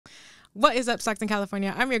What is up, Stockton,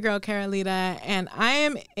 California? I'm your girl, Caroleta, and I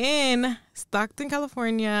am in Stockton,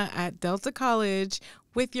 California at Delta College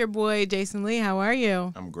with your boy, Jason Lee. How are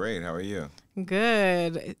you? I'm great. How are you?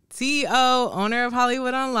 Good. CEO, owner of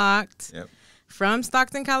Hollywood Unlocked. Yep. From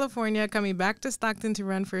Stockton, California, coming back to Stockton to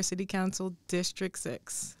run for City Council District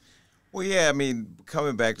 6. Well, yeah, I mean,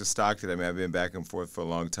 coming back to Stockton, I've been back and forth for a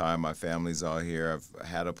long time. My family's all here. I've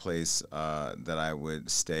had a place that I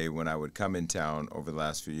would stay when I would come in town over the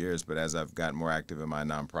last few years. But as I've gotten more active in my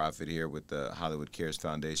nonprofit here with the Hollywood Cares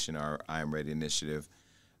Foundation, our I Am Ready initiative,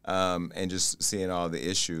 and just seeing all the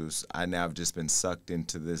issues, I now have just been sucked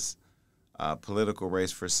into this political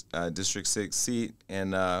race for District 6 seat,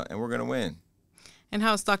 and we're going to win. And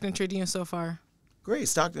how's Stockton treating you so far? Great.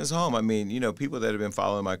 Stockton's home. I mean, people that have been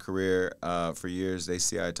following my career for years, they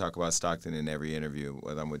see I talk about Stockton in every interview,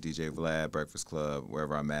 whether I'm with DJ Vlad, Breakfast Club,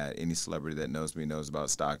 wherever I'm at. Any celebrity that knows me knows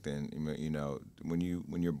about Stockton. When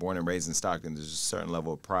you're born and raised in Stockton, there's a certain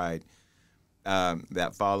level of pride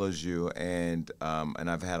that follows you, and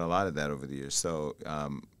I've had a lot of that over the years. So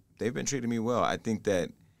they've been treating me well. I think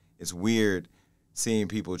that it's weird seeing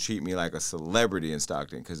people treat me like a celebrity in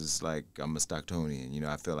Stockton, because it's like I'm a Stocktonian.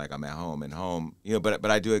 I feel like I'm at home. And home,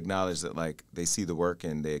 but I do acknowledge that, like, they see the work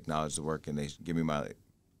and they acknowledge the work and they give me my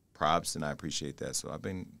props, and I appreciate that. So I've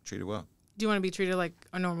been treated well. Do you want to be treated like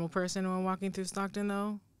a normal person when walking through Stockton,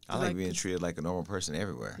 though? I like being treated like a normal person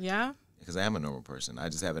everywhere. Yeah? Because I am a normal person. I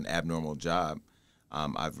just have an abnormal job.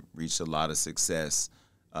 I've reached a lot of success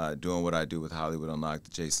doing what I do with Hollywood Unlocked, the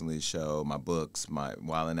Jason Lee Show, my books, my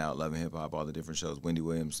Wildin' Out, Loving Hip Hop, all the different shows, Wendy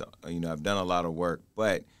Williams. I've done a lot of work.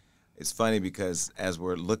 But it's funny because as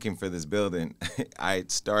we're looking for this building, I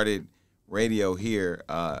started radio here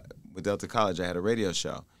with Delta College. I had a radio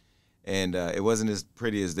show. And it wasn't as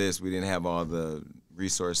pretty as this. We didn't have all the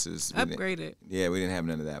resources. Upgraded. Yeah, we didn't have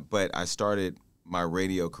none of that. But I started my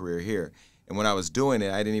radio career here. And when I was doing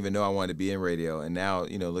it, I didn't even know I wanted to be in radio. And now,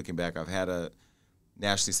 looking back, I've had a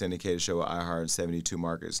nationally syndicated show at iHeart, 72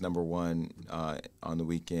 markets, #1 on the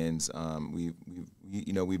weekends.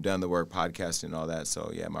 We've done the work, podcasting and all that. So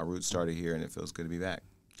yeah, my roots started here, and it feels good to be back.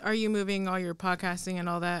 Are you moving all your podcasting and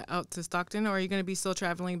all that out to Stockton, or are you going to be still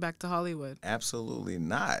traveling back to Hollywood? Absolutely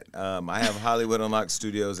not. I have Hollywood Unlocked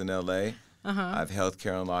Studios in L.A. I have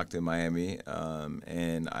Healthcare Unlocked in Miami,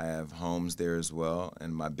 and I have homes there as well.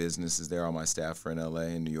 And my business is there. All my staff are in L.A.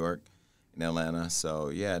 and New York. In Atlanta. So,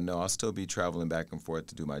 yeah, no, I'll still be traveling back and forth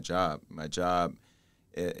to do my job. My job,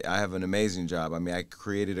 I have an amazing job. I mean, I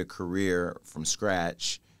created a career from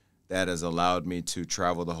scratch that has allowed me to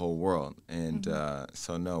travel the whole world. And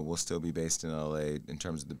so, no, we'll still be based in L.A. in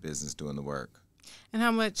terms of the business doing the work. And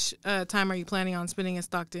how much time are you planning on spending in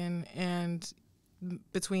Stockton and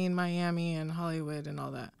between Miami and Hollywood and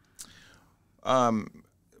all that?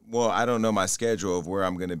 Well, I don't know my schedule of where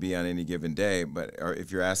I'm going to be on any given day, or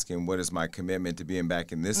if you're asking what is my commitment to being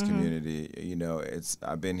back in this community,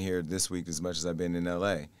 I've been here this week as much as I've been in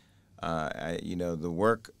L.A. The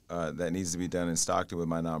work that needs to be done in Stockton with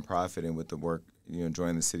my nonprofit and with the work,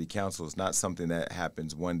 joining the city council is not something that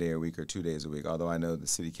happens 1 day a week or 2 days a week. Although I know the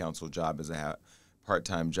city council job is a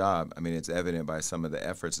part-time job. I mean, it's evident by some of the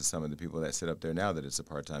efforts of some of the people that sit up there now that it's a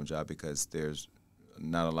part-time job, because there's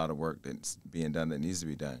not a lot of work that's being done that needs to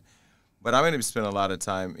be done. But I'm going to spend a lot of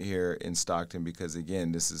time here in Stockton because,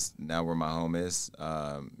 again, this is now where my home is.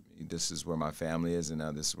 This is where my family is, and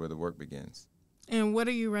now this is where the work begins. And what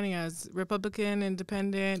are you running as? Republican,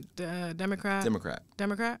 Independent, Democrat? Democrat.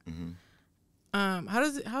 Democrat? Mm-hmm.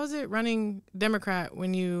 How is it running Democrat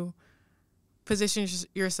when you position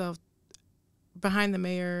yourself behind the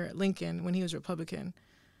mayor, Lincoln, when he was Republican?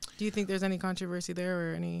 Do you think there's any controversy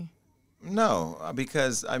there or any... No,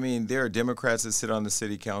 because, there are Democrats that sit on the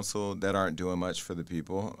city council that aren't doing much for the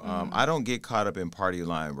people. I don't get caught up in party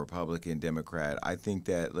line, Republican, Democrat. I think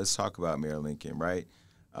that, let's talk about Mayor Lincoln, right?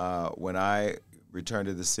 When I returned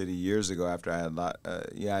to the city years ago after I had I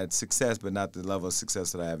had success, but not the level of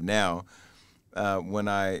success that I have now. When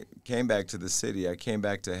I came back to the city, I came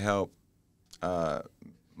back to help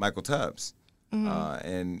Michael Tubbs.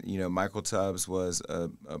 And Michael Tubbs was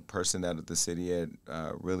a person that the city had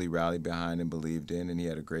really rallied behind and believed in, and he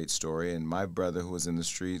had a great story. And my brother, who was in the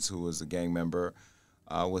streets, who was a gang member,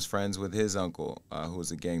 was friends with his uncle, who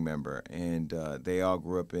was a gang member. And they all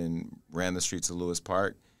grew up ran the streets of Lewis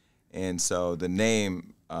Park. And so the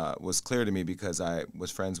name was clear to me because I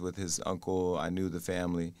was friends with his uncle. I knew the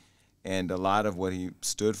family. And a lot of what he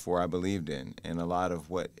stood for, I believed in. And a lot of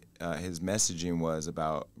what his messaging was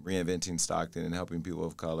about reinventing Stockton and helping people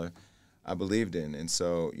of color, I believed in. And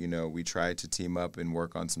so, we tried to team up and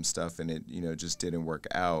work on some stuff, and it, just didn't work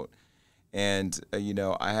out. And,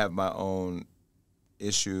 I have my own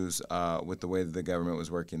issues with the way that the government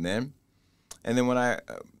was working then. And then when I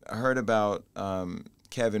heard about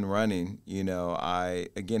Kevin running, you know, I,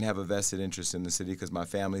 again, have a vested interest in the city because my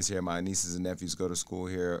family's here. My nieces and nephews go to school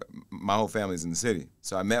here. My whole family's in the city.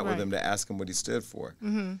 So I met with him to ask him what he stood for.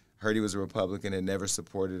 Heard he was a Republican and never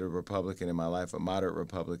supported a Republican in my life. A moderate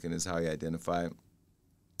Republican is how he identified.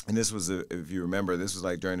 And this was, if you remember, this was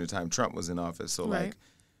like during the time Trump was in office. So like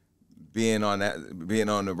being on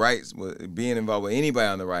the right, being involved with anybody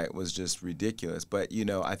on the right was just ridiculous. But, you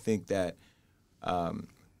know, I think that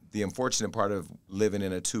the unfortunate part of living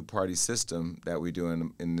in a two-party system that we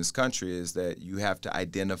do in this country is that you have to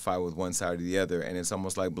identify with one side or the other, and it's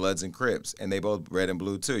almost like Bloods and Crips, and they both red and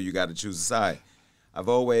blue too. You got to choose a side. I've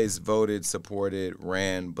always voted, supported,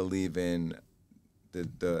 ran, believe in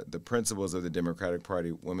the principles of the Democratic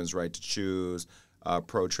Party: women's right to choose,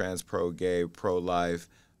 pro-trans, pro-gay, pro-life.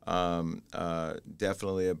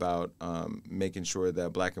 Definitely about making sure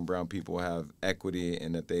that black and brown people have equity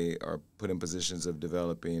and that they are put in positions of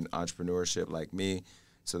developing entrepreneurship like me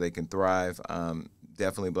so they can thrive.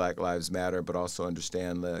 Definitely Black Lives Matter, but also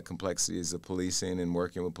understand the complexities of policing and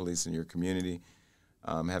working with police in your community.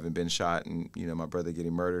 Having been shot and, you know, my brother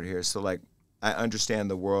getting murdered here. So, like, I understand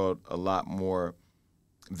the world a lot more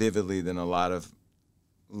vividly than a lot of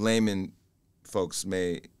layman folks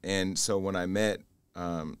may. And so when I met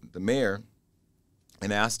the mayor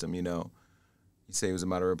and asked him, you know, he said he was a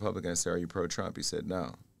moderate Republican. I said, are you pro-Trump? He said,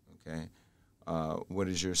 no. Okay. What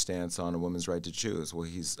is your stance on a woman's right to choose? Well,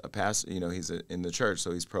 he's a pastor, you know, he's in the church,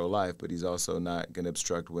 so he's pro-life, but he's also not going to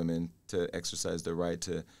obstruct women to exercise their right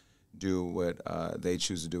to do what they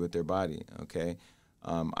choose to do with their body. Okay.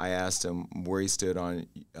 I asked him where he stood on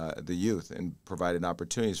the youth and provided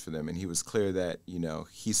opportunities for them. And he was clear that, you know,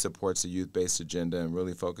 he supports a youth-based agenda and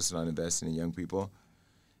really focusing on investing in young people.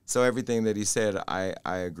 So everything that he said, I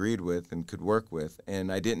agreed with and could work with.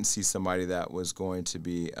 And I didn't see somebody that was going to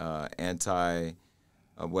be anti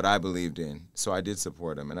what I believed in. So I did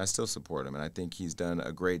support him, and I still support him. And I think he's done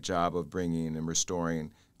a great job of bringing and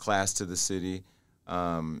restoring class to the city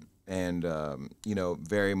and, you know,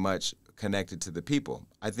 very much connected to the people.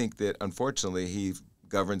 I think that, unfortunately, he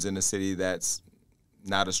governs in a city that's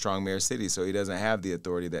not a strong mayor city, so he doesn't have the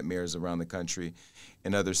authority that mayors around the country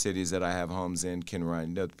and other cities that I have homes in can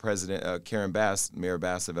run. The president, Karen Bass, Mayor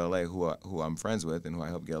Bass of L.A., who I'm friends with and who I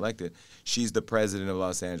hope get elected, she's the president of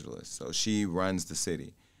Los Angeles, so she runs the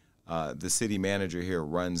city. The city manager here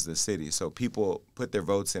runs the city, so people put their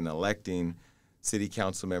votes in electing city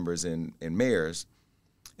council members and mayors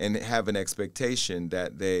and have an expectation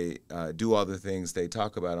that they do all the things they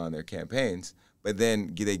talk about on their campaigns, but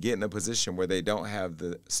then they get in a position where they don't have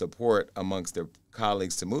the support amongst their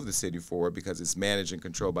colleagues to move the city forward because it's managed and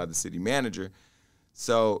controlled by the city manager.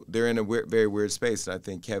 So they're in a very weird space, and I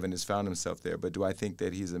think Kevin has found himself there. But do I think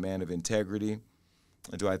that he's a man of integrity?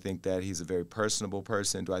 Do I think that he's a very personable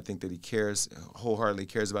person? Do I think that he wholeheartedly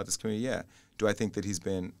cares about this community? Yeah. Do I think that he's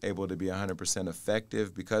been able to be 100%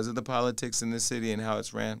 effective because of the politics in this city and how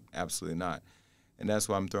it's ran? Absolutely not. And that's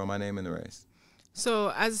why I'm throwing my name in the race.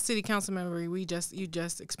 So as a city council member, you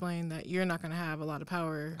just explained that you're not going to have a lot of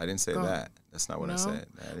power. I didn't say that. That's not what I said.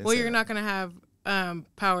 Well, you're not going to have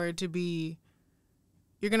power to be.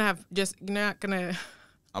 You're not going to.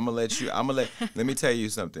 Let me tell you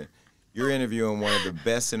something. You're interviewing one of the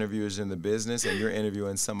best interviewers in the business, and you're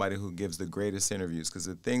interviewing somebody who gives the greatest interviews. Because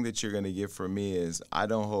the thing that you're going to get from me is I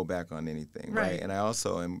don't hold back on anything, right? And I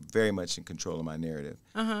also am very much in control of my narrative.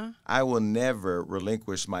 I will never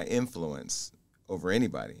relinquish my influence over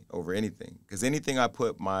anybody, over anything. Because anything I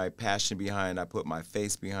put my passion behind, I put my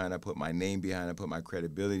face behind, I put my name behind, I put my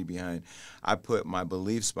credibility behind, I put my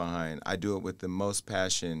beliefs behind. I do it with the most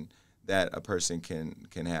passion that a person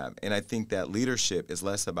can have. And I think that leadership is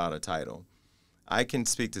less about a title. I can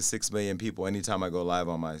speak to 6 million people anytime I go live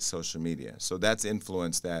on my social media. So that's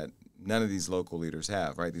influence that none of these local leaders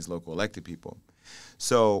have, right? These local elected people.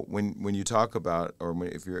 So when you talk about, or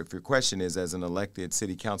if your question is, as an elected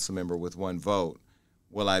city council member with one vote,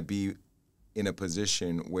 will I be in a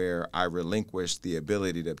position where I relinquish the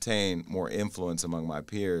ability to obtain more influence among my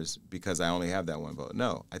peers because I only have that one vote?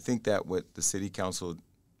 No. I think that what the city council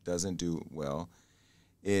doesn't do well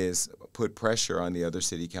is put pressure on the other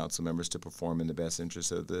city council members to perform in the best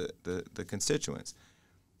interest of the constituents.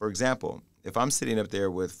 For example, if I'm sitting up there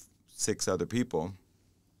with 6 other people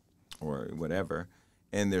or whatever,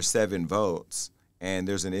 and there's 7 votes, and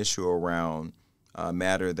there's an issue around a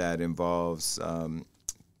matter that involves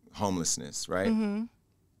homelessness, right?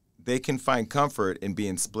 They can find comfort in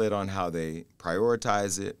being split on how they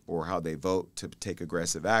prioritize it or how they vote to take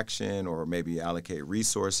aggressive action or maybe allocate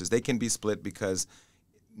resources. They can be split because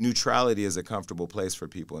neutrality is a comfortable place for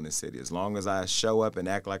people in the city. As long as I show up and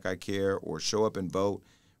act like I care or show up and vote,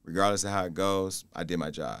 regardless of how it goes, I did my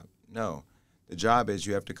job. No. The job is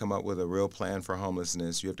you have to come up with a real plan for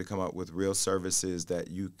homelessness. You have to come up with real services that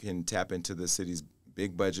you can tap into the city's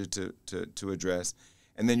big budget to address.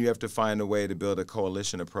 And then you have to find a way to build a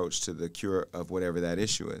coalition approach to the cure of whatever that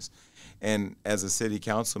issue is. And as a city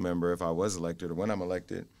council member, if I was elected or when I'm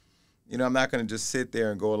elected, you know, I'm not going to just sit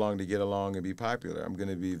there and go along to get along and be popular. I'm going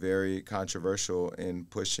to be very controversial in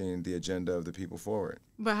pushing the agenda of the people forward.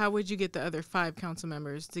 But how would you get the other 5 council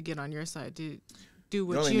members to get on your side to do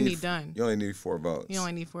what you need done? You only need 4 votes. You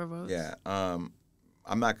only need 4 votes? Yeah.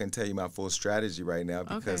 I'm not going to tell you my full strategy right now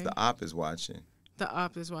because the op is watching. The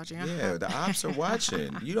op is watching. Yeah, the ops are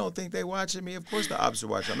watching. You don't think they watching me? Of course the ops are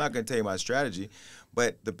watching. I'm not going to tell you my strategy,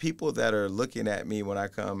 but the people that are looking at me when I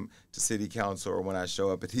come to city council or when I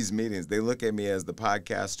show up at these meetings, they look at me as the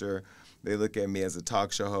podcaster. They look at me as a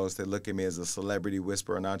talk show host. They look at me as a celebrity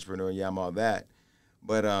whisperer, an entrepreneur, yeah, I'm all that.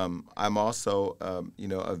 But I'm also,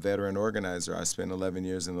 a veteran organizer. I spent 11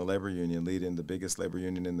 years in the labor union, leading the biggest labor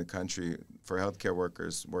union in the country for healthcare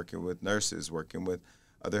workers, working with nurses, working with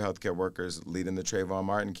other healthcare workers, leading the Trayvon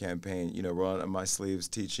Martin campaign, rolling up my sleeves,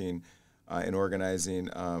 teaching and organizing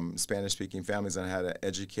Spanish-speaking families on how to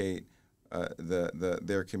educate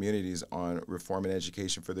their communities on reform and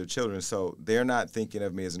education for their children. So they're not thinking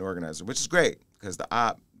of me as an organizer, which is great because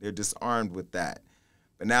they're disarmed with that.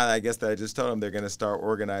 But now I guess that I just told them they're going to start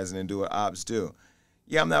organizing and do what ops do.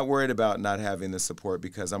 Yeah, I'm not worried about not having the support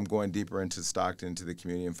because I'm going deeper into Stockton, into the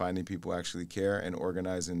community, and finding people who actually care and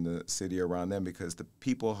organizing the city around them because the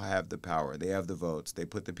people have the power. They have the votes. They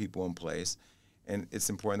put the people in place. And it's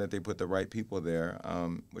important that they put the right people there,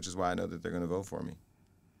 which is why I know that they're going to vote for me.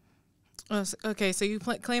 Okay, so you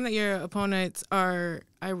claim that your opponents are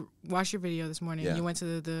 – I watched your video this morning. Yeah. You went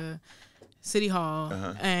to the City Hall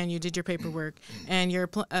and you did your paperwork, and you're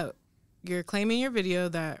claiming your video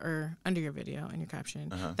or under your video in your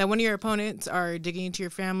caption that one of your opponents are digging into your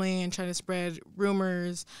family and trying to spread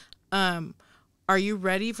rumors. Are you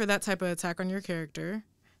ready for that type of attack on your character?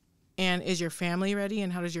 And is your family ready?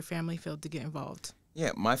 And how does your family feel to get involved?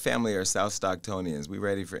 Yeah, my family are South Stocktonians. We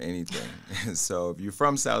ready for anything. So if you're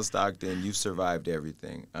from South Stockton, you've survived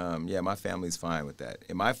everything. My family's fine with that.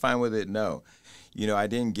 Am I fine with it? No. I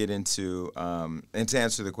didn't get into, and to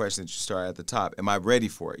answer the question that you started at the top, am I ready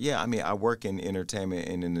for it? Yeah, I mean, I work in entertainment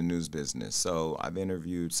and in the news business. So I've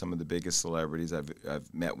interviewed some of the biggest celebrities.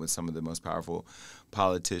 I've met with some of the most powerful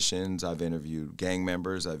politicians. I've interviewed gang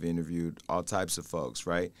members. I've interviewed all types of folks,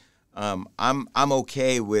 right? I'm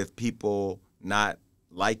okay with people not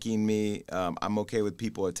liking me. I'm okay with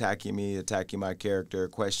people attacking me, attacking my character,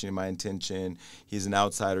 questioning my intention. He's an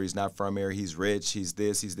outsider. He's not from here. He's rich. He's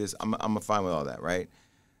this. He's this. I'm fine with all that, right?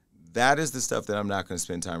 That is the stuff that I'm not going to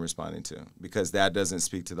spend time responding to because that doesn't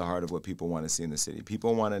speak to the heart of what people want to see in the city.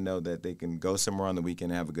 People want to know that they can go somewhere on the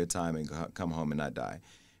weekend and have a good time and come home and not die.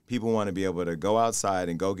 People want to be able to go outside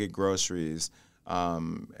and go get groceries,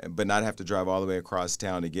 but not have to drive all the way across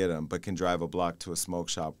town to get them, but can drive a block to a smoke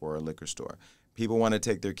shop or a liquor store. People want to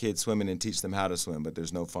take their kids swimming and teach them how to swim, but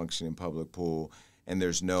there's no functioning public pool, and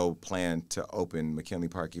there's no plan to open McKinley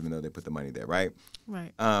Park, even though they put the money there, right?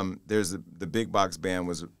 Right. The big box ban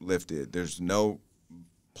was lifted. There's no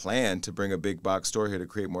plan to bring a big box store here to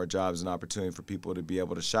create more jobs and opportunity for people to be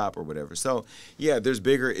able to shop or whatever. So, yeah, there's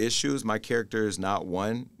bigger issues. My character is not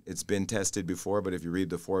one. It's been tested before, but if you read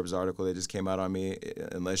the Forbes article that just came out on me,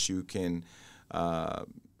 unless you can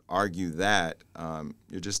argue that,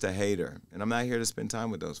 you're just a hater. And I'm not here to spend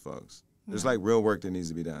time with those folks. There's real work that needs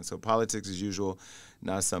to be done. So politics as usual,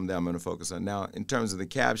 not something that I'm going to focus on. Now, in terms of the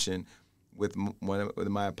caption, with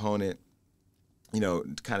my opponent,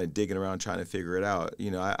 kind of digging around trying to figure it out,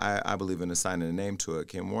 I believe in assigning a name to it,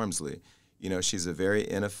 Kim Wormsley. She's a very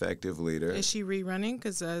ineffective leader. Is she rerunning?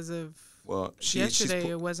 Because as of yesterday,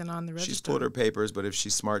 it wasn't on the register. She's pulled her papers, but if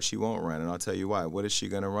she's smart, she won't run, and I'll tell you why. What is she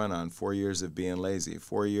going to run on? 4 years of being lazy,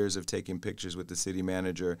 4 years of taking pictures with the city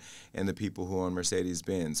manager and the people who own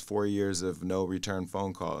Mercedes-Benz, 4 years of no return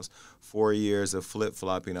phone calls, 4 years of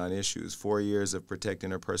flip-flopping on issues, 4 years of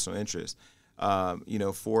protecting her personal interests.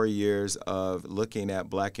 4 years of looking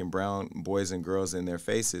at black and brown boys and girls in their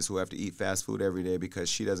faces who have to eat fast food every day because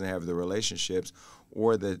she doesn't have the relationships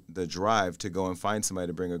or the drive to go and find somebody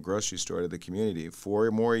to bring a grocery store to the community.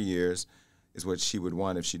 4 more years is what she would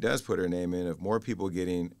want if she does put her name in, of more people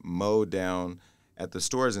getting mowed down at the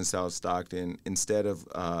stores in South Stockton. Instead of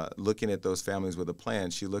looking at those families with a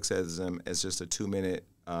plan, she looks at them as just a 2-minute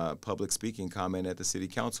public speaking comment at the city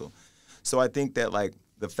council. So I think that,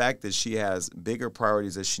 the fact that she has bigger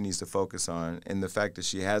priorities that she needs to focus on, and the fact that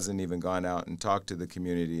she hasn't even gone out and talked to the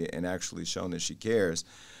community and actually shown that she cares,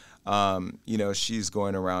 she's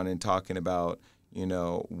going around and talking about,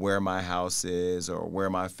 where my house is or where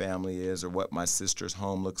my family is or what my sister's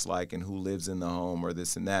home looks like and who lives in the home or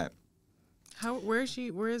this and that. Where is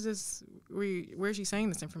she saying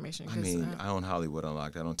this information? I mean, I own Hollywood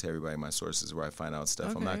Unlocked. I don't tell everybody my sources where I find out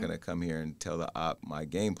stuff. Okay. I'm not going to come here and tell the op my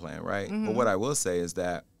game plan, right? Mm-hmm. But what I will say is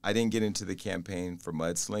that I didn't get into the campaign for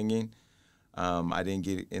mudslinging. I didn't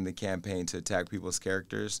get in the campaign to attack people's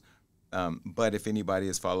characters. But if anybody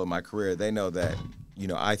has followed my career, they know that,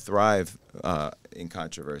 I thrive in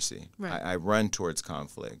controversy. Right. I run towards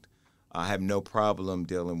conflict. I have no problem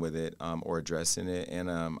dealing with it or addressing it,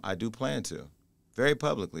 and I do plan to, very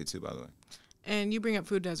publicly too, by the way. And you bring up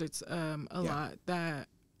food deserts a lot. That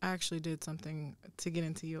I actually did something to get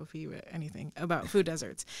into UOP with anything about food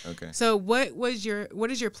deserts. Okay. So what is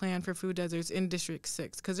your plan for food deserts in District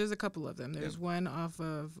 6? Because there's a couple of them. There's one off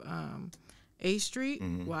of A Street.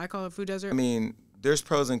 Mm-hmm. Well, I call it food desert. I mean, there's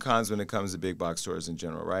pros and cons when it comes to big box stores in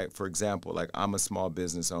general, right? For example, like I'm a small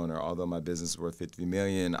business owner. Although my business is worth $50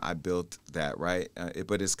 million, I built that, right?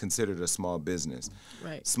 But it's considered a small business.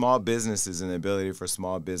 Right. Small businesses and the ability for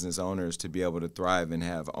small business owners to be able to thrive and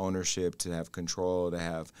have ownership, to have control, to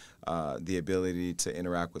have the ability to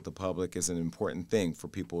interact with the public is an important thing for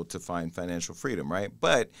people to find financial freedom, right?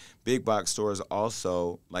 But big box stores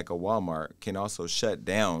also, like a Walmart, can also shut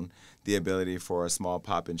down the ability for a small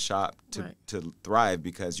pop-in shop to thrive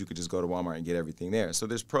because you could just go to Walmart and get everything there. So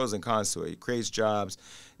there's pros and cons to it. It creates jobs,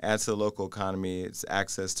 adds to the local economy, it's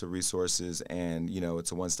access to resources, and,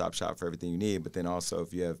 it's a one-stop shop for everything you need. But then also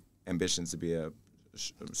if you have ambitions to be a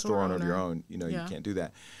store owner of your own, you can't do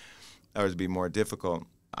that. Or it'd be more difficult.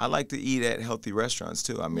 I like to eat at healthy restaurants,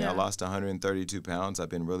 too. I mean, I lost 132 pounds. I've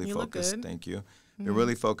been really focused. Look good. Thank you. Been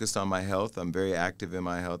really focused on my health. I'm very active in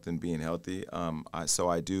my health and being healthy. So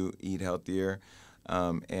I do eat healthier.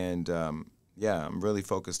 I'm really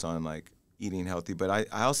focused on, like, eating healthy. But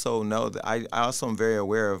I also know that I also am very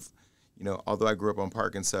aware of, although I grew up on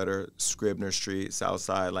Park and Sutter, Scribner Street,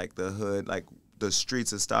 Southside, like the hood, like the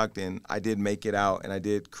streets of Stockton, I did make it out, and I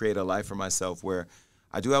did create a life for myself where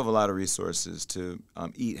I do have a lot of resources to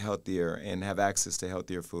eat healthier and have access to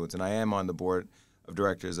healthier foods. And I am on the board of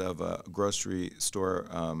directors of a grocery store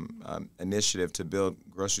initiative to build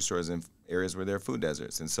grocery stores in areas where there are food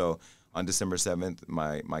deserts. And so on December 7th,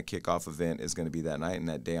 my kickoff event is going to be that night. And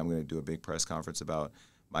that day I'm going to do a big press conference about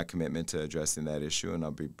my commitment to addressing that issue. And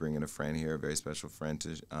I'll be bringing a friend here, a very special friend,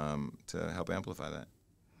 to help amplify that.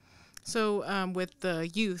 So with the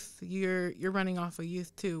youth, you're running off of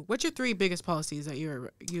youth too. What's your 3 biggest policies that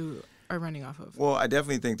you are running off of? Well, I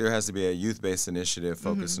definitely think there has to be a youth-based initiative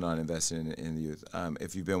focusing on investing in the youth.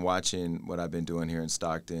 If you've been watching what I've been doing here in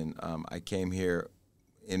Stockton, I came here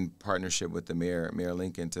in partnership with the Mayor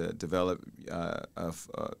Lincoln, to develop a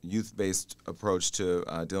youth-based approach to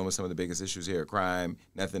dealing with some of the biggest issues here: crime,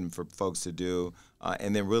 nothing for folks to do,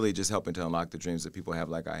 and then really just helping to unlock the dreams that people have,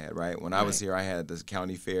 like I had. Right when I was here, I had this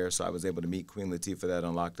county fair, so I was able to meet Queen Latifah. That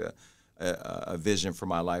unlocked a vision for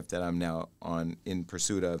my life that I'm now in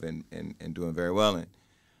pursuit of and doing very well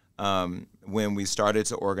in. When we started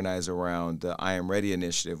to organize around the I Am Ready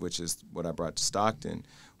initiative, which is what I brought to Stockton,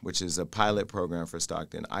 which is a pilot program for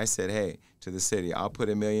Stockton, I said, hey, to the city, I'll put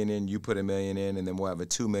 $1 million in, you put $1 million in, and then we'll have a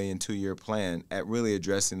 $2 million 2-year plan at really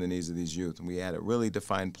addressing the needs of these youth. And we had a really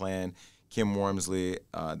defined plan. Kim Wormsley,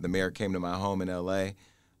 the mayor, came to my home in L.A.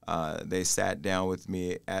 They sat down with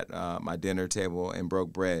me at my dinner table and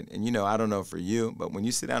broke bread. And, I don't know for you, but when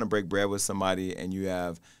you sit down and break bread with somebody and you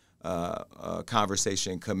have a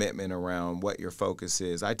conversation, commitment around what your focus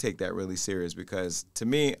is, I take that really serious, because to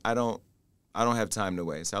me, I don't have time to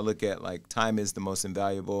waste. I look at, like, time is the most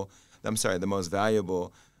valuable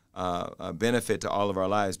benefit to all of our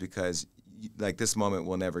lives, because, like, this moment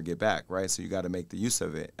we'll never get back, right? So you got to make the use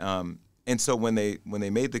of it. And so when they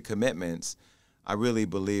made the commitments, I really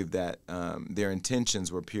believe that their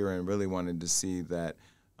intentions were pure and really wanted to see that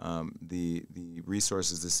the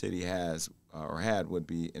resources the city has or had would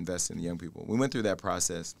be invested in young people. We went through that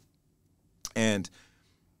process, and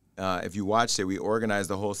if you watched it, we organized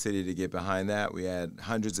the whole city to get behind that. We had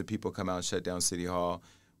hundreds of people come out and shut down City Hall.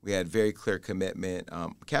 We had very clear commitment,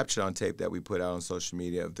 captured on tape, that we put out on social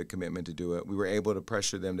media of the commitment to do it. We were able to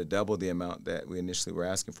pressure them to double the amount that we initially were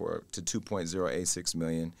asking for, to $2.086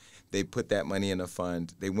 million. They put that money in a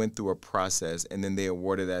fund. They went through a process, and then they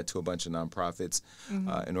awarded that to a bunch of nonprofits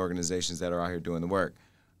and organizations that are out here doing the work.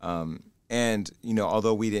 And,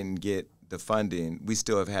 although we didn't get the funding, we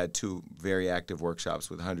still have had 2 very active workshops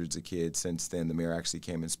with hundreds of kids since then. The mayor actually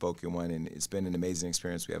came and spoke in one, and it's been an amazing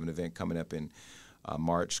experience. We have an event coming up in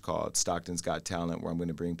March called Stockton's Got Talent, where I'm going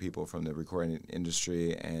to bring people from the recording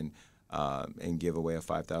industry and give away a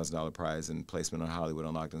 $5,000 prize and placement on Hollywood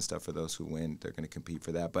Unlocked and stuff for those who win. They're going to compete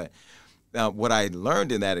for that. But what I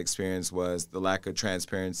learned in that experience was the lack of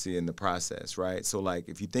transparency in the process, right? So, like,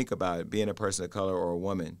 if you think about it, being a person of color or a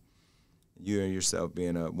woman, you yourself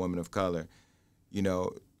being a woman of color, you know,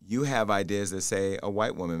 you have ideas that say a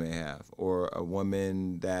white woman may have, or a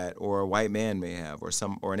woman that, or a white man may have,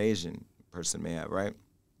 or an Asian person may have, right?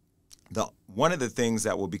 One of the things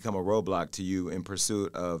that will become a roadblock to you in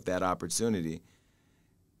pursuit of that opportunity,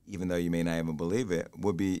 even though you may not even believe it,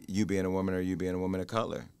 would be you being a woman or you being a woman of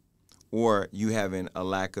color, or you having a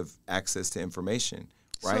lack of access to information,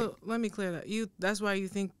 right? So let me clear that. That's why you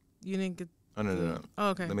think you didn't get. Oh, no. Oh,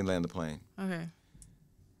 okay. Let me land the plane. Okay.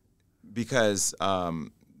 Because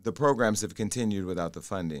the programs have continued without the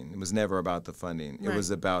funding. It was never about the funding. It was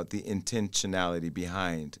about the intentionality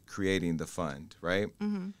behind creating the fund, right?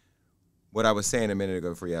 Mm-hmm. What I was saying a minute ago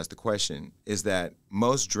before you asked the question is that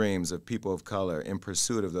most dreams of people of color in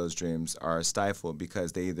pursuit of those dreams are stifled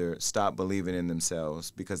because they either stop believing in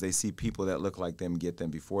themselves because they see people that look like them get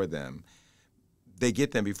them before them. They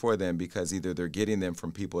get them before them because either they're getting them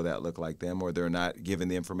from people that look like them or they're not given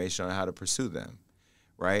the information on how to pursue them,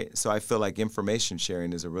 right? So I feel like information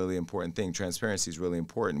sharing is a really important thing. Transparency is really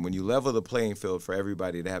important. When you level the playing field for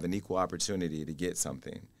everybody to have an equal opportunity to get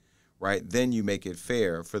something, right, then you make it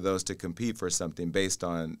fair for those to compete for something based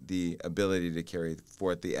on the ability to carry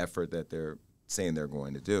forth the effort that they're saying they're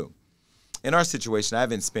going to do. In our situation, I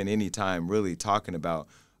haven't spent any time really talking about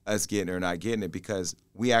us getting it or not getting it because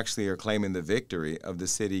we actually are claiming the victory of the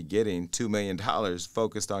city getting $2 million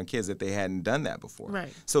focused on kids that they hadn't done that before.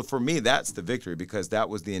 Right. So for me, that's the victory because that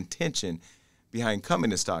was the intention behind coming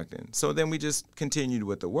to Stockton. So then we just continued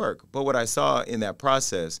with the work. But what I saw in that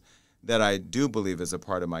process that I do believe is a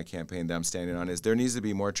part of my campaign that I'm standing on is there needs to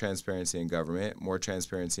be more transparency in government, more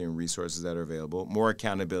transparency in resources that are available, more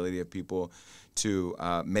accountability of people to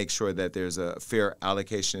make sure that there's a fair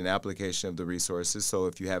allocation and application of the resources. So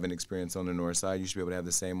if you have an experience on the north side, you should be able to have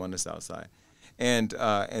the same on the south side. And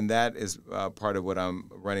that is part of what I'm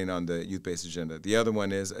running on the youth-based agenda. The other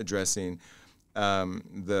one is addressing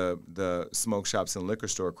the smoke shops and liquor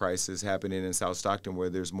store crisis happening in South Stockton, where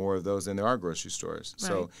there's more of those than there are grocery stores. Right.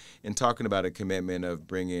 So in talking about a commitment of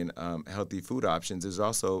bringing healthy food options, is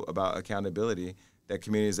also about accountability that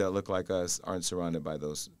communities that look like us aren't surrounded by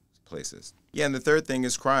those places. Yeah, and the third thing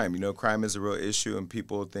is crime. You know, crime is a real issue, and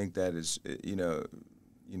people think that is,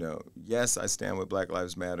 yes, I stand with Black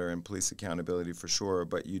Lives Matter and police accountability for sure,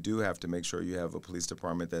 but you do have to make sure you have a police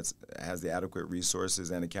department that has the adequate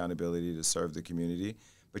resources and accountability to serve the community.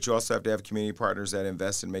 But you also have to have community partners that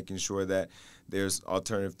invest in making sure that there's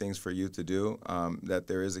alternative things for youth to do, that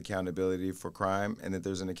there is accountability for crime, and that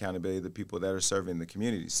there's an accountability to the people that are serving the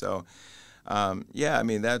community. So, I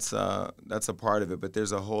mean, that's a part of it, but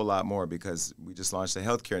there's a whole lot more because we just launched a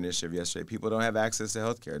healthcare initiative yesterday. People don't have access to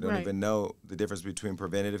healthcare, don't even know the difference between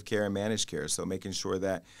preventative care and managed care. So making sure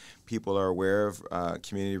that people are aware of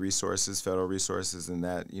community resources, federal resources, and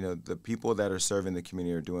that, you know, the people that are serving the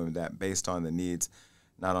community are doing that based on the needs,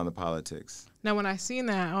 not on the politics. Now, when I seen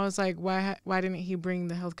that, I was like, why didn't he bring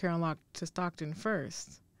the healthcare unlocked to Stockton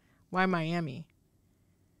first? Why Miami?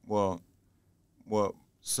 Well,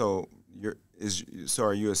 so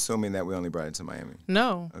are you assuming that we only brought it to Miami?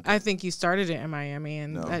 No, okay. I think you started it in Miami,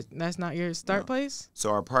 and that's not your start place?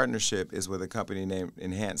 So our partnership is with a company named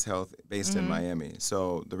Enhance Health based in Miami.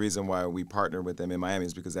 So the reason why we partner with them in Miami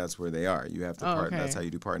is because that's where they are. You have to partner. That's how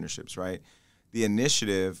you do partnerships, right? The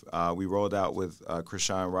initiative we rolled out with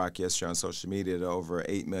Krishan Rock yesterday on social media to over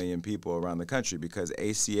 8 million people around the country because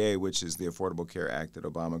ACA, which is the Affordable Care Act that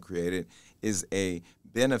Obama created, is a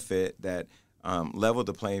benefit that leveled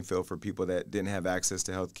the playing field for people that didn't have access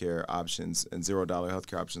to healthcare options and $0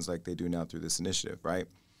 healthcare options like they do now through this initiative, right?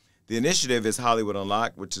 The initiative is Hollywood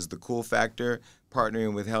Unlocked, which is the cool factor,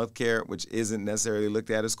 partnering with healthcare, which isn't necessarily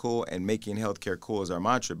looked at as cool, and making healthcare cool is our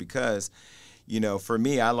mantra because, you know, for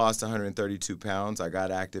me, I lost 132 pounds. I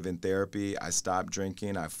got active in therapy. I stopped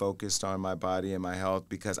drinking. I focused on my body and my health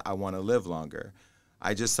because I want to live longer.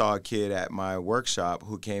 I just saw a kid at my workshop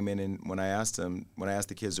who came in, and when I asked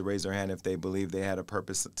the kids to raise their hand if they believed they had a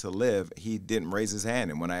purpose to live, he didn't raise his hand.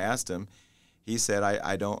 And when I asked him, he said,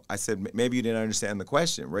 I don't. I said, maybe you didn't understand the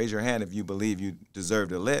question. Raise your hand if you believe you deserve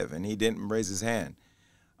to live. And he didn't raise his hand.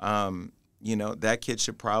 You know, that kid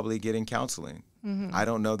should probably get in counseling. Mm-hmm. I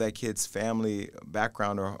don't know that kid's family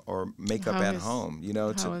background or makeup at home. You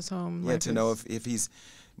know, how his home to know if he's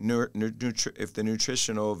if the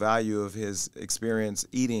nutritional value of his experience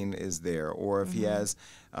eating is there, or if he has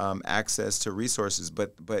access to resources.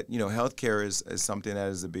 But healthcare is something that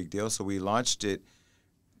is a big deal. So we launched it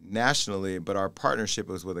nationally, but our partnership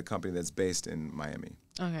was with a company that's based in Miami.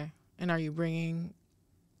 Okay. And are you bringing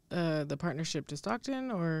the partnership to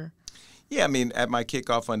Stockton, or? Yeah, I mean, at my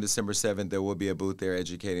kickoff on December 7th, there will be a booth there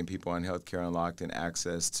educating people on Healthcare Unlocked and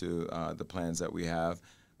access to the plans that we have.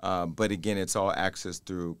 But again, it's all access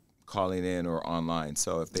through calling in or online.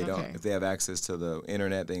 So if they have access to the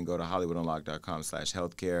internet, they can go to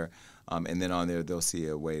hollywoodunlocked.com/healthcare, and then on there they'll see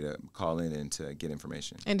a way to call in and to get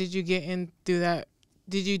information. And did you get in through that?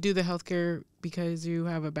 Did you do the healthcare because you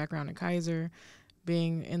have a background in Kaiser,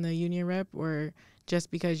 being in the union rep, or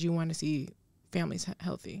just because you want to see families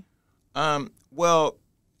healthy? Well,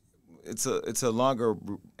 it's a longer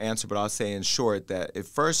answer, but I'll say in short that it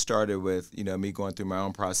first started with, me going through my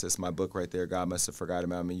own process. My book right there, God Must Have Forgotten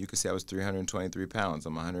About Me. You could say I was 323 pounds.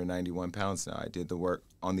 I'm 191 pounds now. I did the work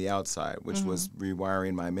on the outside, which was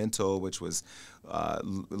rewiring my mental, which was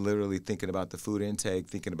literally thinking about the food intake,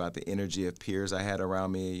 thinking about the energy of peers I had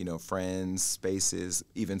around me, friends, spaces,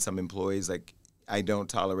 even some employees. Like, I don't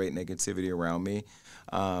tolerate negativity around me.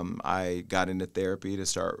 I got into therapy to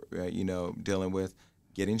start, dealing with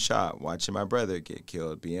getting shot, watching my brother get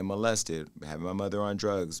killed, being molested, having my mother on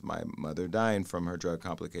drugs, my mother dying from her drug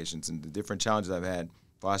complications, and the different challenges I've had,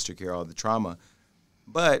 foster care, all the trauma.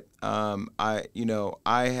 But I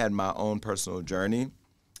had my own personal journey,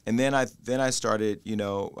 and then I started,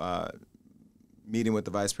 meeting with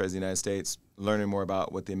the Vice President of the United States, learning more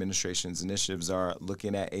about what the administration's initiatives are,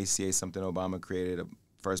 looking at ACA, something Obama created, a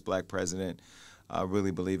first black president,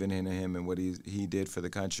 really believing in him and what he did for the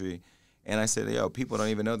country. And I said, people don't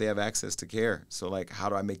even know they have access to care. So, like, how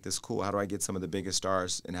do I make this cool? How do I get some of the biggest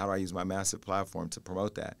stars, and how do I use my massive platform to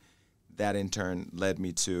promote that? That, in turn, led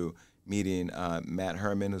me to meeting Matt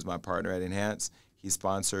Herman, who's my partner at Enhance. He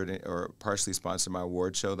sponsored or partially sponsored my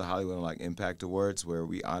award show, the Hollywood Unlocked Impact Awards, where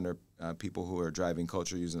we honor people who are driving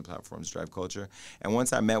culture, using the platforms to drive culture. And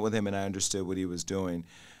once I met with him and I understood what he was doing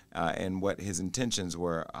and what his intentions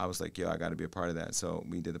were, I was like, I got to be a part of that. So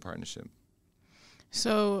we did the partnership.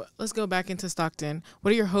 So let's go back into Stockton.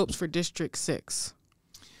 What are your hopes for District 6?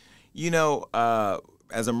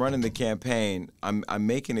 As I'm running the campaign, I'm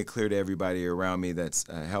making it clear to everybody around me that's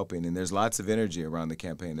helping, and there's lots of energy around the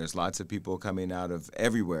campaign. There's lots of people coming out of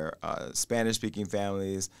everywhere, Spanish-speaking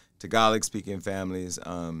families, Tagalog-speaking families,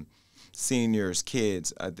 seniors,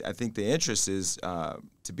 kids. I think the interest is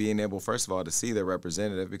to being able, first of all, to see their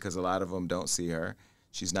representative, because a lot of them don't see her.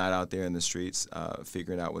 She's not out there in the streets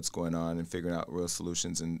figuring out what's going on and figuring out real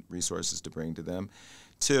solutions and resources to bring to them.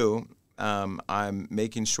 Two, I'm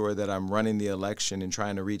making sure that I'm running the election and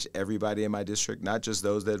trying to reach everybody in my district, not just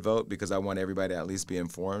those that vote, because I want everybody to at least be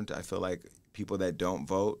informed. I feel like people that don't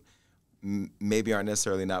vote maybe aren't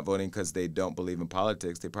necessarily not voting because they don't believe in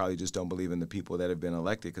politics. They probably just don't believe in the people that have been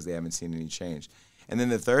elected because they haven't seen any change. And then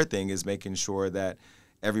the third thing is making sure that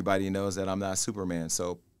everybody knows that I'm not Superman.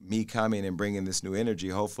 So me coming and bringing this new energy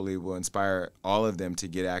hopefully will inspire all of them to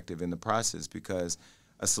get active in the process, because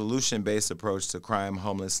a solution-based approach to crime,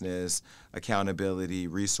 homelessness, accountability,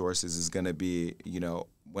 resources is going to be,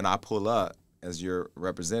 when I pull up as your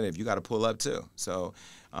representative, you got to pull up too. So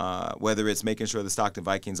whether it's making sure the Stockton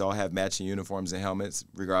Vikings all have matching uniforms and helmets,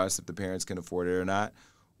 regardless if the parents can afford it or not,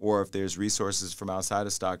 or if there's resources from outside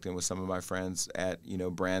of Stockton with some of my friends at,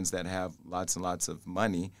 brands that have lots and lots of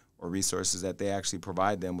money or resources, that they actually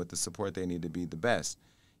provide them with the support they need to be the best.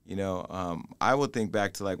 I will think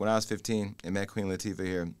back to, like, when I was 15 and met Queen Latifah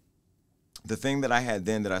here, the thing that I had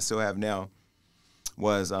then that I still have now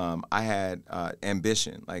was I had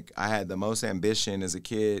ambition. Like, I had the most ambition as a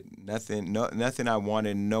kid. Nothing I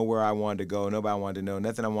wanted, nowhere I wanted to go, nobody I wanted to know,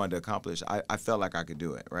 nothing I wanted to accomplish. I felt like I could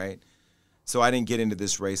do it, right? So I didn't get into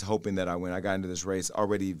this race hoping that I win. I got into this race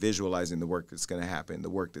already visualizing the work that's going to happen, the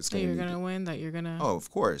work that's going to That you're going to win, that you're going to... Oh, of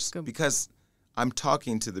course, because I'm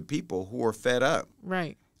talking to the people who are fed up.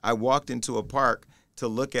 Right. I walked into a park to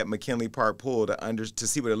look at McKinley Park Pool to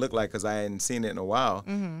see what it looked like, because I hadn't seen it in a while.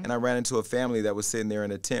 Mm-hmm. And I ran into a family that was sitting there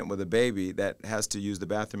in a tent with a baby that has to use the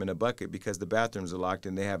bathroom in a bucket because the bathrooms are locked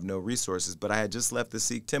and they have no resources. But I had just left the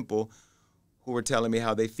Sikh temple, who were telling me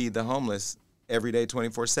how they feed the homeless every day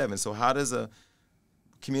 24/7. So how does a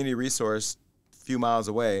community resource a few miles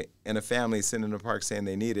away and a family sitting in the park saying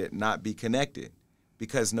they need it not be connected?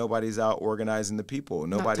 Because nobody's out organizing the people.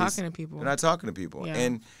 Nobody's not talking to people. They're not talking to people.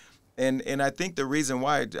 Yeah. And I think the reason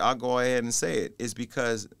why, I'll go ahead and say it, is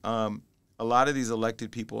because a lot of these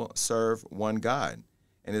elected people serve one God,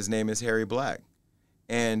 and his name is Harry Black.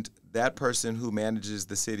 And that person who manages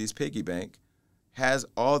the city's piggy bank has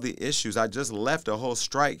all the issues. I just left a whole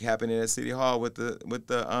strike happening at City Hall with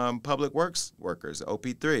the public works workers,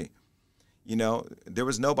 OP3. You know, there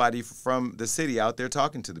was nobody from the city out there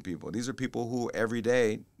talking to the people. These are people who every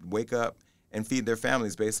day wake up and feed their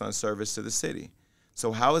families based on service to the city.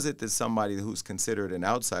 So how is it that somebody who's considered an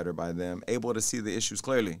outsider by them able to see the issues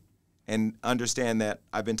clearly and understand that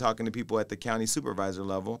I've been talking to people at the county supervisor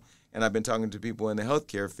level and I've been talking to people in the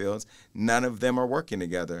healthcare fields, none of them are working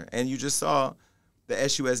together. And you just saw the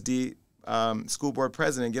SUSD school board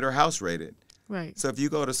president get her house raided. Right. So if you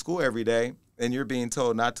go to school every day and you're being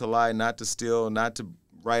told not to lie, not to steal, not to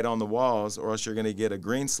write on the walls, or else you're going to get a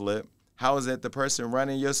green slip, how is it the person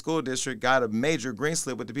running your school district got a major green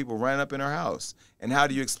slip with the people running up in her house? And how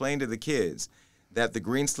do you explain to the kids that the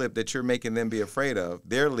green slip that you're making them be afraid of,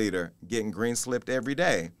 their leader getting green slipped every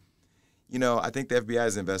day? You know, I think the FBI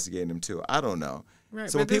is investigating them too. I don't know. Right,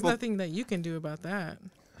 so but there's nothing that you can do about that.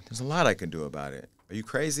 There's a lot I can do about it. Are you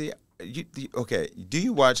crazy? Okay, do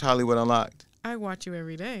you watch Hollywood Unlocked? I watch you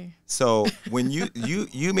every day. So when you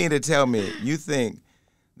mean to tell me you think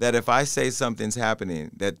that if I say something's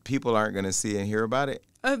happening that people aren't going to see and hear about it?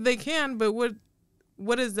 They can, but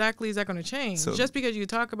what exactly is that going to change? So, just because you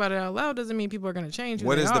talk about it out loud doesn't mean people are going to change who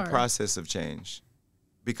What they is are. the process of change?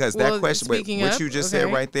 Because that question, what you just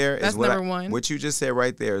said right there is what you just said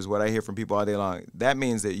right there is what I hear from people all day long. That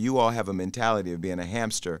means that you all have a mentality of being a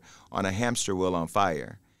hamster on a hamster wheel on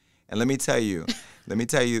fire. And let me tell you,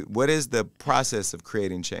 what is the process of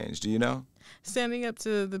creating change? Do you know? Standing up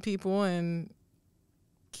to the people and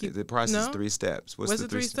keep... The process is 3 steps. What's the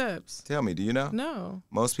 3 steps? Tell me, do you know? No.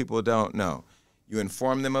 Most people don't know. You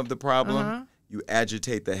inform them of the problem, you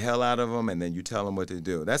agitate the hell out of them, and then you tell them what to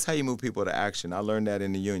do. That's how you move people to action. I learned that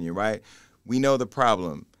in the union, right? We know the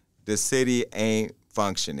problem. The city ain't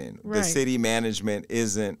functioning. Right. The city management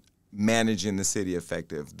isn't managing the city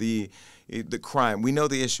effective. The crime, we know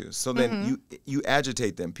the issues. So then you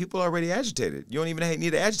agitate them. People are already agitated. You don't even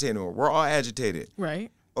need to agitate anymore. We're all agitated. Right.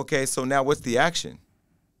 Okay, so now what's the action?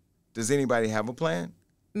 Does anybody have a plan?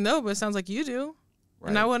 No, but it sounds like you do. Right.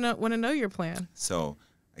 And I want to know your plan. So,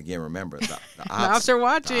 again, remember, the ops are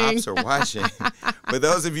watching. The ops are watching. For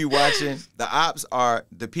those of you watching, the ops are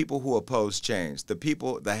the people who oppose change, the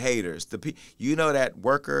people, the haters. You know that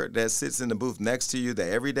worker that sits in the booth next to you that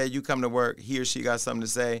every day you come to work, he or she got something to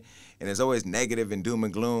say, and it's always negative and doom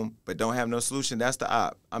and gloom, but don't have no solution? That's the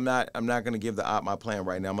op. I'm not going to give the op my plan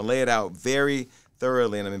right now. I'm going to lay it out very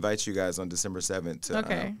thoroughly, and I invite you guys on December 7th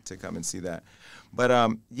to come and see that.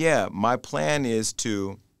 But, yeah, my plan is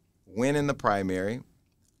to win in the primary.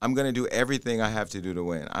 I'm going to do everything I have to do to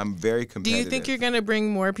win. I'm very competitive. Do you think you're going to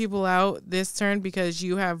bring more people out this turn because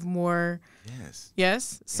you have more? Yes.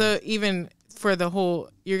 Yes? So even for the whole,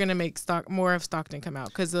 you're going to make more of Stockton come out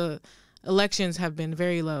because the elections have been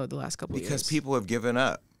very low the last couple of years. Because people have given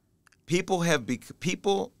up.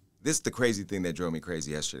 This is the crazy thing that drove me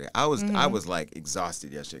crazy yesterday. I was like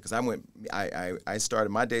exhausted yesterday because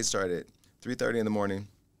my day started at 3:30 in the morning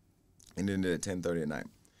and ended at 10:30 at night.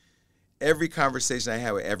 Every conversation I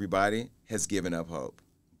had with everybody has given up hope,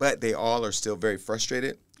 but they all are still very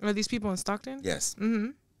frustrated. Are these people in Stockton? Yes.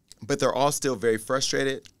 But they're all still very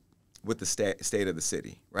frustrated with the state of the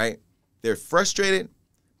city, right? They're frustrated,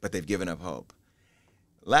 but they've given up hope.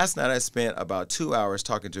 Last night I spent about 2 hours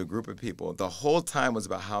talking to a group of people. The whole time was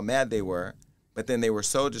about how mad they were, but then they were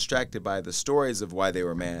so distracted by the stories of why they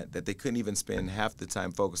were mad that they couldn't even spend half the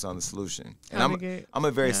time focused on the solution. And I'm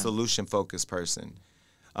a very solution-focused person.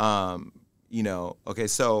 You know, okay,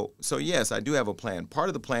 so yes, I do have a plan. Part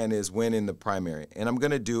of the plan is win in the primary, and I'm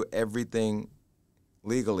going to do everything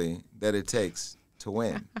legally that it takes to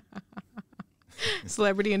win.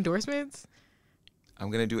 Celebrity endorsements? I'm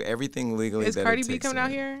going to do everything legally that it takes. Is Cardi B coming out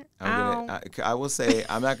here? I will say,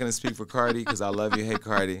 I'm not going to speak for Cardi because I love you. Hey,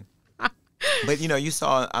 Cardi. But, you know,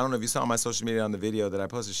 I don't know if you saw my social media on the video that I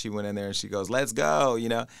posted. She went in there and she goes, let's go, you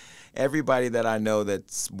know. Everybody that I know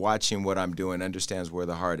that's watching what I'm doing understands where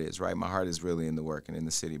the heart is, right? My heart is really in the work and in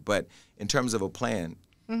the city. But in terms of a plan,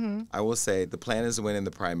 I will say the plan is to win in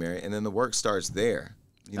the primary, and then the work starts there.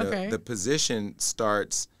 You know, the position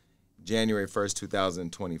starts January 1st,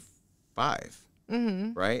 2025,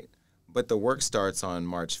 right? But the work starts on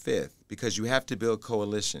March 5th because you have to build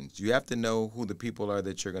coalitions. You have to know who the people are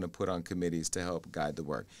that you're going to put on committees to help guide the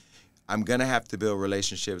work. I'm going to have to build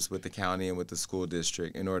relationships with the county and with the school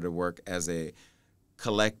district in order to work as a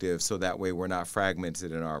collective so that way we're not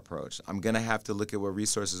fragmented in our approach. I'm going to have to look at what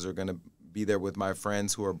resources are going to be there with my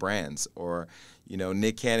friends who are brands, or, you know,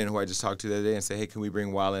 Nick Cannon, who I just talked to the other day, and say, hey, can we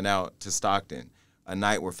bring Wildin' Out to Stockton? a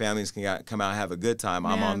night where families can come out and have a good time,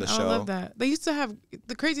 I'm on the show. I love that. They used to have,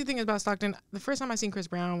 the crazy thing about Stockton, the first time I seen Chris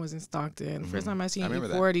Brown was in Stockton. The first time I seen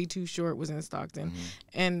E40 Too Short was in Stockton.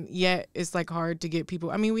 And yet it's like hard to get people.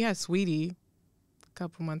 I mean, we had Sweetie a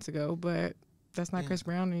couple months ago, but that's not Chris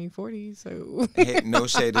Brown and E40. So hey, no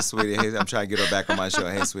shade to Sweetie. Hey, I'm trying to get her back on my show.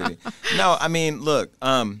 Hey, Sweetie. No, I mean, look,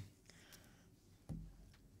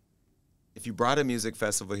 if you brought a music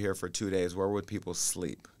festival here for 2 days, where would people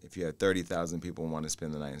sleep if you had 30,000 people want to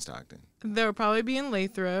spend the night in Stockton? There would probably be in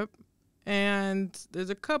Lathrop, and there's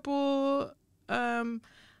a couple.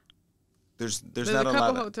 There's not a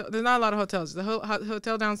lot of there's not a lot of hotels. The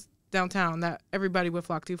hotel downtown that everybody would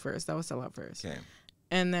flock to first. That would sell out first. Okay.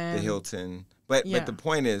 And then the Hilton. But the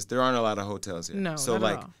point is, there aren't a lot of hotels here. No, so not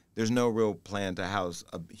like at all. There's no real plan to house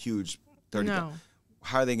a huge 30,000. No.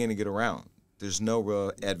 How are they going to get around? There's no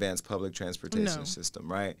real advanced public transportation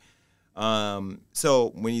system, right?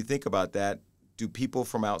 So when you think about that, do people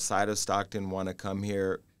from outside of Stockton want to come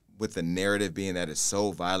here with the narrative being that it's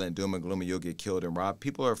so violent, doom and gloom, and you'll get killed and robbed?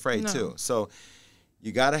 People are afraid too. So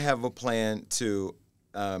you got to have a plan to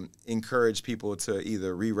encourage people to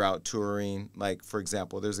either reroute touring. Like, for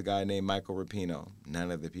example, there's a guy named Michael Rapino.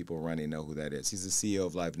 None of the people running know who that is. He's the CEO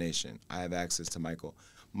of Live Nation. I have access to Michael.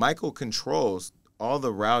 Michael controls all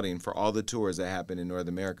the routing for all the tours that happen in North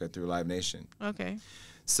America through Live Nation. Okay.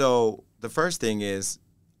 So the first thing is,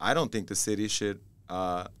 I don't think the city should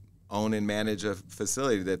own and manage a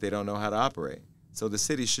facility that they don't know how to operate. So the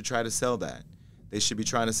city should try to sell that. They should be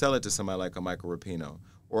trying to sell it to somebody like a Michael Rapino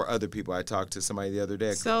or other people. I talked to somebody the other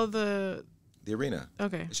day. Sell the arena.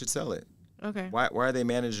 Okay. They should sell it. Okay. Why are they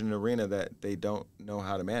managing an arena that they don't know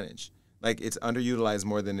how to manage? Like, it's underutilized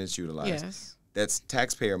more than it's utilized. Yes. That's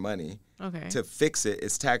taxpayer money. Okay. To fix it,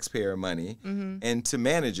 it's taxpayer money. And to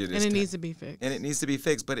manage it is... And it needs to be fixed. And it needs to be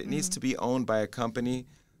fixed, but it needs to be owned by a company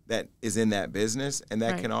that is in that business and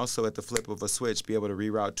that can also, at the flip of a switch, be able to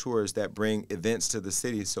reroute tours that bring events to the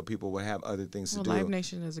city so people will have other things to do. Live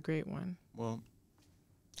Nation is a great one. Well,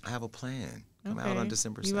 I have a plan. I'm out on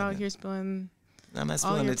December 7th. You out here spilling... I'm not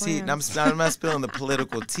spilling the tea. I'm not spilling the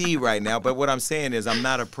political tea right now, but what I'm saying is I'm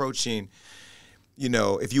not approaching... You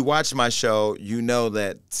know, if you watch my show, you know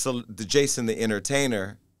that the Jason the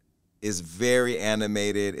Entertainer is very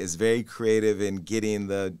animated, is very creative in getting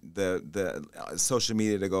the social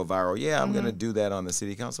media to go viral. Yeah, I'm going to do that on the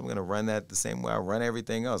city council. I'm going to run that the same way I run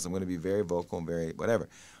everything else. I'm going to be very vocal and very whatever.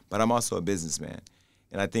 But I'm also a businessman.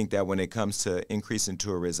 And I think that when it comes to increasing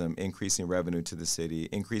tourism, increasing revenue to the city,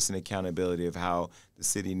 increasing accountability of how the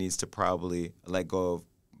city needs to probably let go of,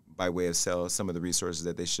 by way of sell some of the resources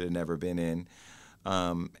that they should have never been in.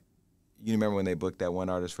 You remember when they booked that one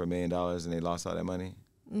artist for $1 million and they lost all that money?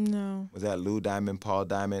 No. Was that Lou Diamond, Paul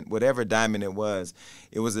Diamond? Whatever diamond it was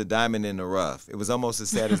a diamond in the rough. It was almost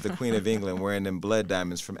as sad as the Queen of England wearing them blood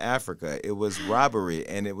diamonds from Africa. It was robbery,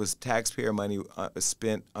 and it was taxpayer money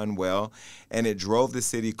spent unwell, and it drove the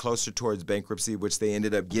city closer towards bankruptcy, which they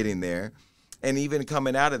ended up getting there. And even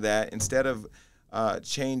coming out of that, instead of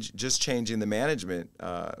changing the management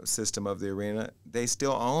system of the arena, they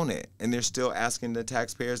still own it, and they're still asking the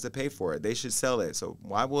taxpayers to pay for it. They should sell it. So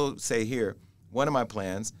I will say here, one of my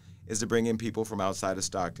plans is to bring in people from outside of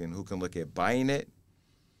Stockton who can look at buying it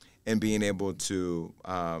and being able to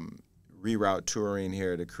reroute touring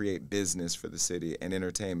here to create business for the city and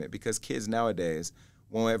entertainment, because kids nowadays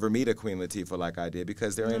won't ever meet a Queen Latifah like I did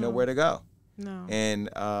because there ain't nowhere to go. No.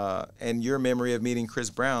 And your memory of meeting Chris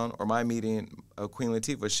Brown or my meeting of Queen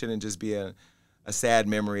Latifah shouldn't just be a sad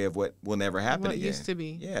memory of what will never happen again. What used to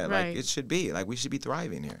be. Yeah, right. Like it should be. Like we should be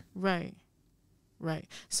thriving here. Right. Right.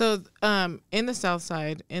 So in the South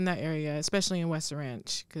Side, in that area, especially in Western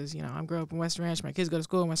Ranch, because, you know, I grew up in Western Ranch. My kids go to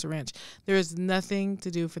school in Western Ranch. There is nothing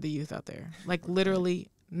to do for the youth out there. Like literally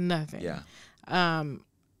nothing. Yeah.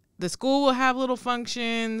 The school will have little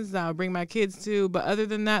functions that I'll bring my kids to, but other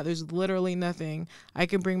than that, there's literally nothing I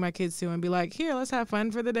can bring my kids to and be like, here, let's have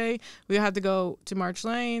fun for the day. We have to go to March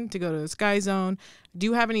Lane, to go to the Sky Zone. Do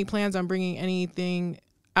you have any plans on bringing anything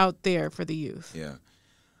out there for the youth? Yeah.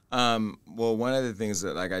 Well, one of the things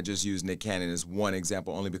that, like, I just used Nick Cannon as one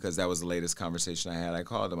example only because that was the latest conversation I had. I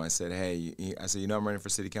called him. I said, hey, I said, you know I'm running for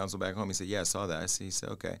city council back home? He said, yeah, I saw that. He said,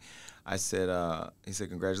 okay. I said, he said,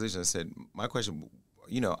 congratulations. I said, my question,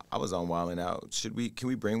 you know, I was on Wildin' Out. Can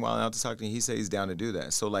we bring Wildin' Out to Stockton? He said he's down to do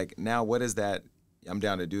that. So, like, now what does that, I'm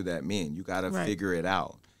down to do that mean? You got to figure it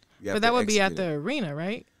out. But that would be at the arena,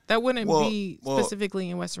 right? That wouldn't be specifically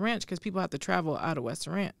in Western Ranch because people have to travel out of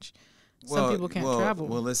Western Ranch. Some people can't travel.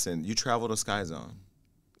 Well, listen, you travel to Sky Zone.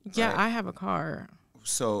 Yeah, right? I have a car.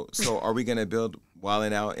 So are we going to build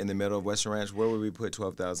wilding out in the middle of Western Ranch, where would we put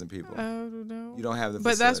 12,000 people? I don't know. You don't have the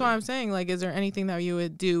But facility. that's why I'm saying, like, is there anything that you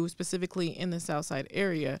would do specifically in the Southside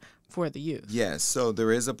area for the youth? Yes. So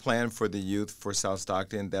there is a plan for the youth for South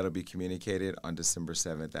Stockton that'll be communicated on December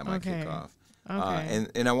 7th. That might kick off. Okay.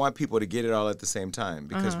 And I want people to get it all at the same time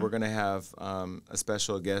because we're going to have a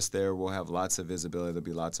special guest there. We'll have lots of visibility. There'll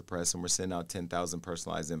be lots of press, and we're sending out 10,000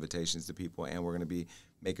 personalized invitations to people, and we're going to be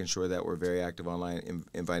making sure that we're very active online,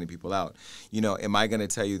 inviting people out. You know, am I going to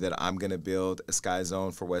tell you that I'm going to build a sky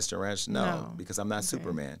zone for Western Ranch? No. Because I'm not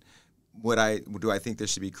Superman. Do I think there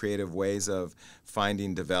should be creative ways of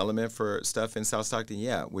finding development for stuff in South Stockton?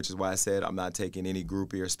 Yeah, which is why I said I'm not taking any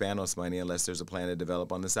groupie or Spanos money unless there's a plan to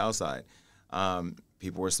develop on the South Side.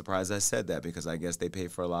 People were surprised I said that because I guess they pay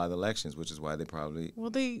for a lot of the elections, which is why they probably...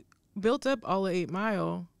 Well, they built up all of 8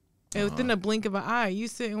 Mile. And within a blink of an eye, you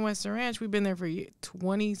sit in Western Ranch, we've been there for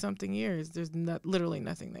 20-something years. There's literally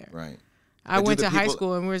nothing there. Right. I went to high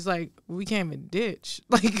school and we was like, we can't even ditch.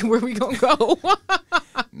 Like, where we going to go?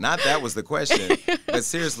 Not that was the question. But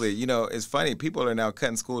seriously, you know, it's funny. People are now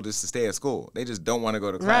cutting school just to stay at school. They just don't want to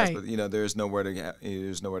go to class. Right. But, you know, there's nowhere to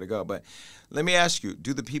go. But let me ask you,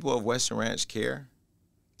 do the people of Western Ranch care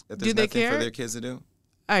that there's nothing for their kids to do?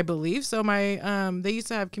 I believe so. They used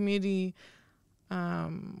to have community...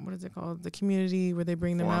 what is it called? The community where they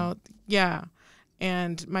bring them out. Yeah.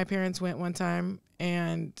 And my parents went one time,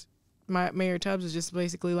 and Mayor Tubbs was just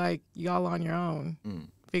basically like, y'all on your own.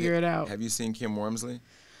 Figure it out. Have you seen Kim Wormsley?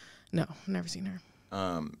 No, never seen her.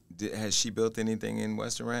 Has she built anything in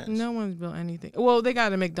Western Ranch? No one's built anything. Well, they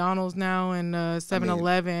got a McDonald's now and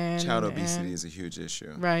 7-Eleven. Child obesity is a huge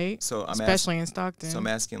issue. Right. So especially in Stockton. So I'm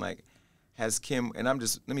asking, like, has Kim, and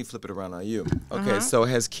let me flip it around on you. Okay, so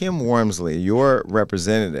has Kim Wormsley, your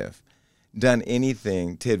representative, done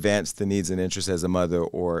anything to advance the needs and interests as a mother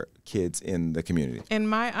or kids in the community? In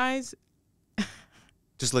my eyes.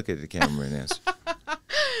 Just look at the camera and answer.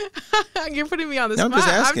 You're putting me on the spot.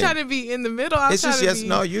 I'm trying to be in the middle. It's just yes,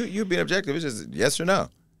 no, you being objective. It's just yes or no.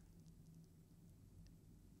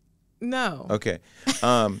 No. Okay.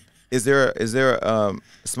 Is there a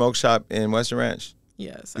smoke shop in Western Ranch?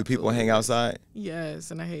 Yes. Do people hang outside? Yes,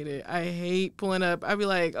 and I hate it. I hate pulling up. I'd be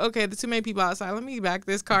like, okay, there's too many people outside. Let me back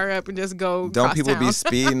this car up and just go. Don't people be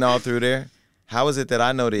speeding all through there? How is it that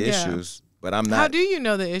I know the issues, but I'm not? How do you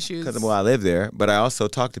know the issues? Because I live there, but I also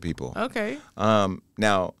talk to people. Okay.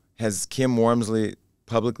 Now, has Kim Wormsley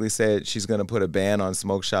publicly said she's going to put a ban on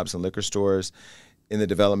smoke shops and liquor stores in the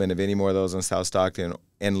development of any more of those in South Stockton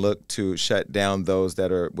and look to shut down those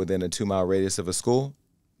that are within a 2-mile radius of a school?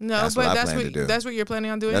 No, but that's what you're planning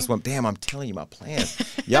on doing? I'm telling you my plans.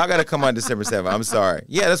 Y'all got to come on December 7th. I'm sorry.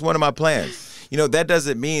 Yeah, that's one of my plans. You know, that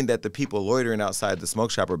doesn't mean that the people loitering outside the smoke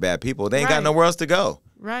shop are bad people. They ain't got nowhere else to go.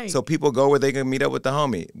 Right. So people go where they can meet up with the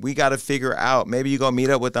homie. We got to figure out, maybe you go meet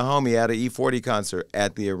up with the homie at an E40 concert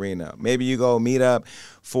at the arena. Maybe you go meet up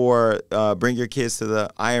for bring your kids to the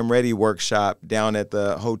I Am Ready workshop down at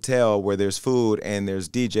the hotel where there's food and there's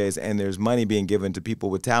DJs and there's money being given to people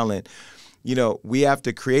with talent. You know, we have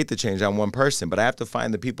to create the change. I'm one person, but I have to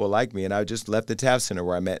find the people like me. And I just left the Taft Center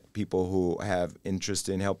where I met people who have interest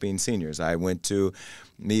in helping seniors. I went to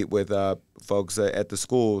meet with folks at the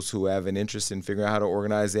schools who have an interest in figuring out how to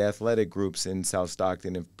organize the athletic groups in South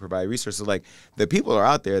Stockton and provide resources. Like, the people are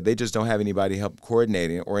out there. They just don't have anybody help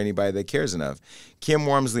coordinating or anybody that cares enough. Kim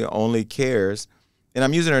Wormsley only cares. And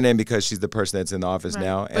I'm using her name because she's the person that's in the office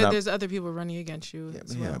now. But there's other people running against you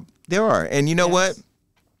as well. Yeah, there are. And you know what?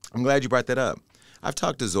 I'm glad you brought that up. I've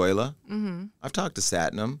talked to Zoila. I've talked to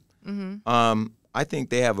Satnam. I think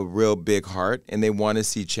they have a real big heart, and they want to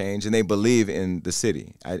see change, and they believe in the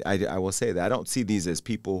city. I will say that. I don't see these as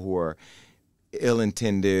people who are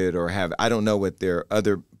ill-intended or have, I don't know what their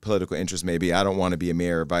other political interests may be. I don't want to be a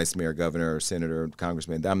mayor, or vice mayor, governor, or senator, or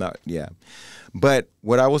congressman. I'm not, But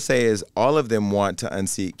what I will say is all of them want to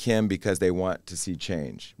unseat Kim because they want to see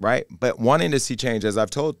change, right? But wanting to see change, as I've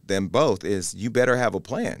told them both, is you better have a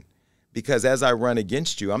plan. Because as I run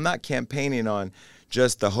against you, I'm not campaigning on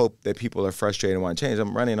just the hope that people are frustrated and want change.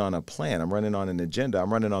 I'm running on a plan. I'm running on an agenda.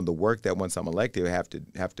 I'm running on the work that once I'm elected, I have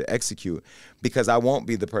to execute, because I won't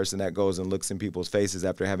be the person that goes and looks in people's faces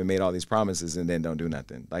after having made all these promises and then don't do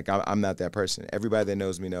nothing. Like, I'm not that person. Everybody that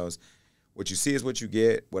knows me knows what you see is what you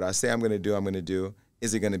get. What I say I'm going to do, I'm going to do.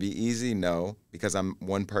 Is it going to be easy? No, because I'm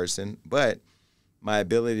one person. But my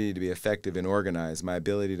ability to be effective and organized, my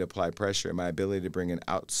ability to apply pressure, my ability to bring in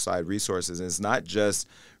outside resources. And it's not just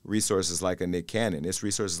resources like a Nick Cannon. It's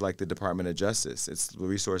resources like the Department of Justice. It's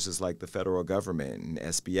resources like the federal government and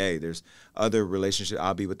SBA. There's other relationships.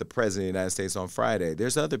 I'll be with the President of the United States on Friday.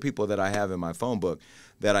 There's other people that I have in my phone book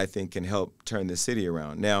that I think can help turn the city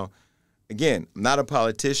around. Now, again, I'm not a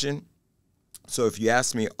politician. So if you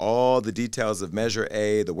ask me all the details of Measure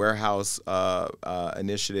A, the warehouse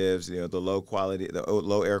initiatives, the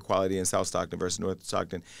low air quality in South Stockton versus North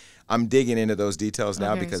Stockton, I'm digging into those details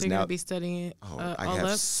now because so you're now gonna be studying it. I all have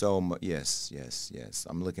up? so much. Yes.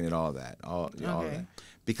 I'm looking at all that, all of that,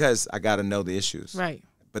 because I got to know the issues. Right.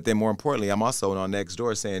 But then more importantly, I'm also on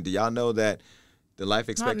Nextdoor saying, do y'all know that the life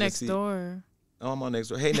expectancy? Not Nextdoor. Oh, I'm on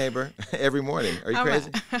Nextdoor. Hey, neighbor, every morning. Are you crazy?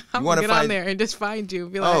 I'm going to get on there and just find you.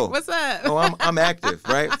 Be like, what's up? I'm active,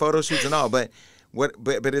 right? Photo shoots and all. But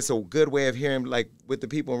it's a good way of hearing, like, with the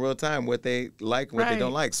people in real time, what they like and what they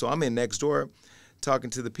don't like. So I'm in Nextdoor talking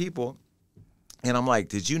to the people. And I'm like,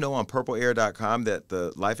 did you know on purpleair.com that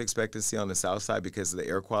the life expectancy on the south side because of the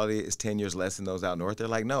air quality is 10 years less than those out north? They're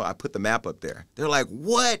like, no, I put the map up there. They're like,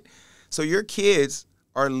 what? So your kids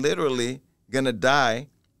are literally going to die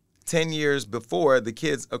 10 years before the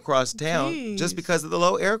kids across town just because of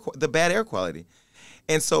the bad air quality.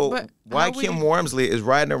 And so Joaquin Wormsley is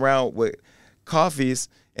riding around with coffees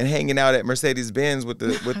and hanging out at Mercedes-Benz with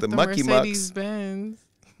the mucky mucks. Mercedes-Benz.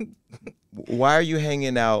 Why are you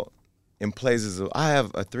hanging out in places I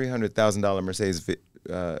have a $300,000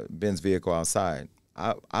 Mercedes-Benz vehicle outside.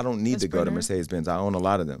 I don't need to go to Mercedes-Benz. I own a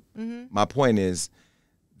lot of them. Mm-hmm. My point is,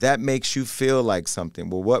 that makes you feel like something.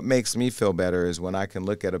 Well, what makes me feel better is when I can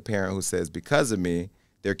look at a parent who says, because of me,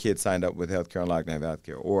 their kid signed up with healthcare and locked down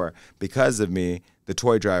healthcare. Or because of me, the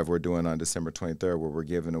toy drive we're doing on December 23rd, where we're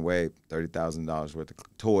giving away $30,000 worth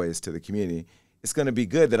of toys to the community. It's going to be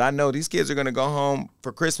good that I know these kids are going to go home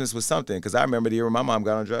for Christmas with something. Because I remember the year when my mom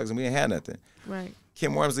got on drugs and we ain't had nothing. Right.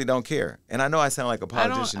 Kim Wormsley don't care. And I know I sound like a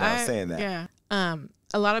politician now saying that. Yeah.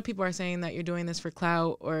 A lot of people are saying that you're doing this for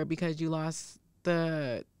clout or because you lost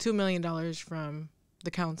the $2 million from the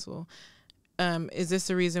council. Is this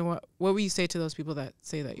the reason? What would you say to those people that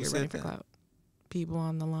say that you're running for clout? People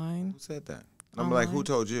on the line. Who said that? I'm like, who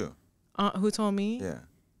told you? Who told me? Yeah.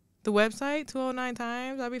 The website, 209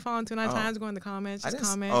 Times. I be following 209 Times, going in the comments,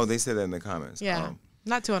 comments. Oh, they said that in the comments. Yeah.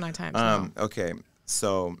 Not 209 Times. No. Okay.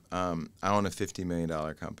 So I own a $50 million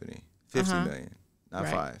company. $50 million. Not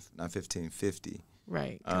 5, not 15, 50.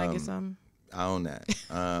 Right. Can I get some? I own that.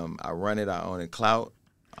 I run it. I own it. Clout.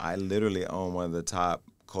 I literally own one of the top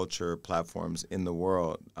culture platforms in the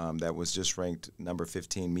world that was just ranked number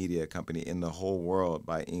 15 media company in the whole world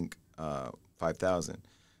by Inc. 5000.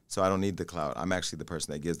 So I don't need the clout. I'm actually the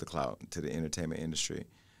person that gives the clout to the entertainment industry.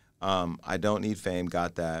 I don't need fame.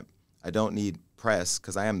 Got that. I don't need press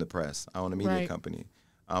because I am the press. I own a media company.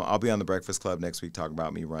 I'll be on the Breakfast Club next week talking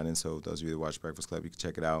about me running. So those of you that watch Breakfast Club, you can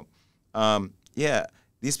check it out. Yeah.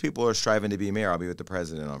 These people are striving to be mayor. I'll be with the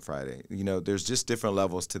president on Friday. You know, there's just different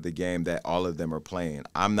levels to the game that all of them are playing.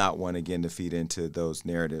 I'm not one, again, to feed into those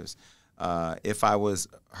narratives. If I was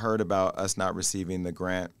heard about us not receiving the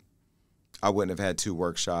grant, I wouldn't have had 2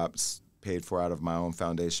 workshops paid for out of my own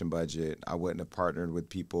foundation budget. I wouldn't have partnered with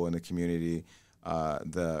people in the community,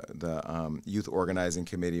 the youth organizing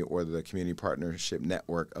committee or the community partnership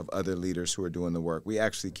network of other leaders who are doing the work. We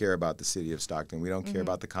actually care about the city of Stockton. We don't care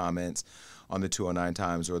about the comments on the 209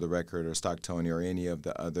 Times or the Record or Stocktonian or any of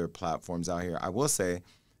the other platforms out here. I will say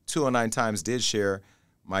 209 Times did share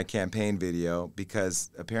my campaign video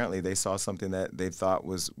because apparently they saw something that they thought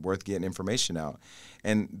was worth getting information out.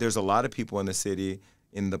 And there's a lot of people in the city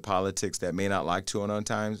in the politics that may not like 209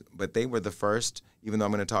 Times, but they were the first, even though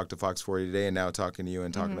I'm going to talk to Fox 40 today and now talking to you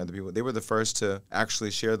and talking to other people, they were the first to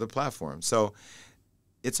actually share the platform. So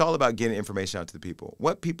it's all about getting information out to the people.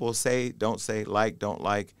 What people say, don't say, like, don't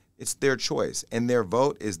like, it's their choice. And their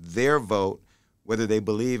vote is their vote, whether they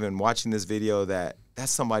believe in watching this video that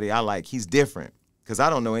that's somebody I like, he's different. Because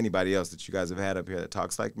I don't know anybody else that you guys have had up here that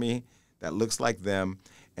talks like me, that looks like them,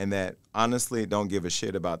 and that honestly don't give a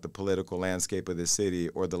shit about the political landscape of this city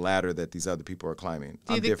or the ladder that these other people are climbing.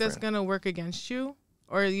 Do you think that's going to work against you?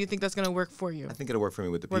 Or do you think that's going to work for you? I think it'll work for me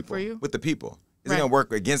with the people. Work for you? With the people. Is it going to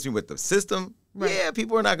work against me with the system? Right. Yeah,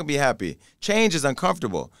 people are not going to be happy. Change is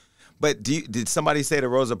uncomfortable. But did somebody say to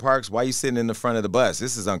Rosa Parks, why are you sitting in the front of the bus?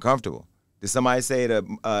 This is uncomfortable. Did somebody say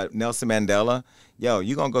to Nelson Mandela, yo,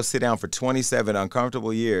 you're going to go sit down for 27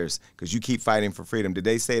 uncomfortable years because you keep fighting for freedom? Did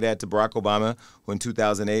they say that to Barack Obama, who in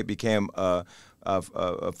 2008 became a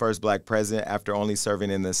first black president after only serving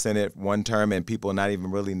in the Senate 1 term and people not even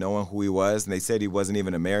really knowing who he was? And they said he wasn't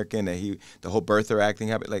even American, that the whole birther act thing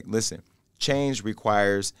happened. Like, listen, change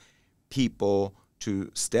requires people to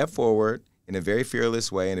step forward in a very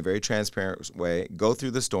fearless way, in a very transparent way, go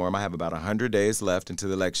through the storm. I have about 100 days left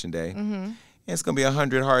until election day. And it's going to be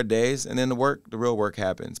 100 hard days, and then the real work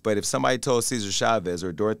happens. But if somebody told Cesar Chavez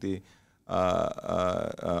or Dorothy Huerta,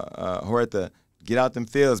 get out them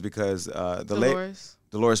fields because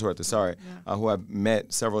Dolores Huerta, sorry, who I've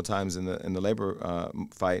met several times in the labor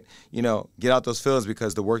fight, you know, get out those fields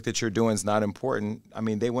because the work that you're doing is not important. I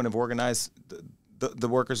mean, they wouldn't have organized the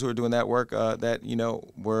workers who are doing that work that, you know,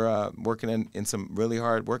 were working in some really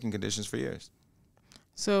hard working conditions for years.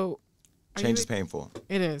 So change is painful.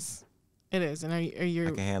 It is. It is. And are you?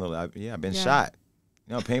 I can handle it. I've been shot.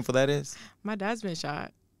 You know how painful that is? My dad's been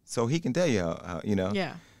shot. So he can tell you how you know.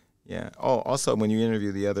 Yeah. Yeah. Oh, also, when you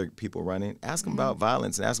interview the other people running, ask them about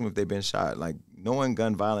violence and ask them if they've been shot. Like, knowing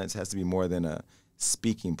gun violence has to be more than a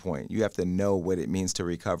speaking point. You have to know what it means to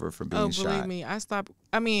recover from being shot. Oh, believe me,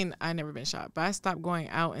 I never been shot, but I stopped going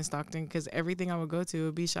out in Stockton because everything I would go to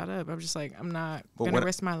would be shot up. I'm just like, I'm not going to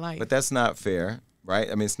risk my life. But that's not fair,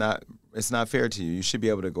 right? I mean, it's not fair to you. You should be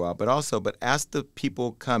able to go out. But ask the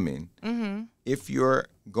people coming, if you're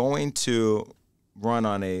going to run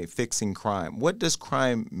on a fixing crime, what does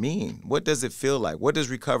crime mean? What does it feel like? What does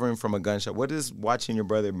recovering from a gunshot, what does watching your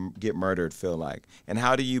brother get murdered feel like? And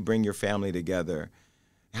how do you bring your family together?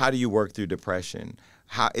 How do you work through depression?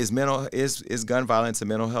 How is gun violence a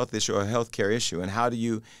mental health issue or a health care issue?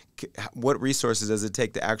 And what resources does it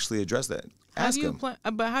take to actually address that? Ask them.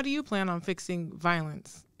 But how do you plan on fixing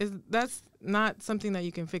violence? That's not something that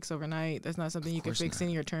you can fix overnight. That's not something you can fix in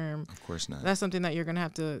your term. Of course not. That's something that you're going to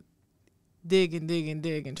have to dig and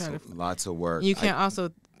try to. Lots of work. You can't also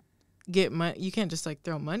get money. You can't just like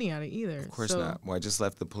throw money at it either. Of course not. Well, I just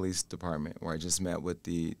left the police department where I just met with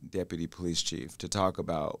the deputy police chief to talk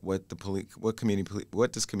about what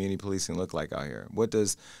does community policing look like out here? What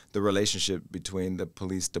does the relationship between the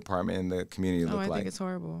police department and the community look like? I think it's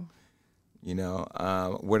horrible. You know,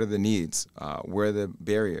 what are the needs? Where are the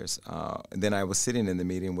barriers? And then I was sitting in the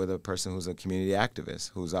meeting with a person who's a community activist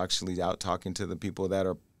who's actually out talking to the people that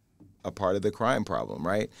are a part of the crime problem,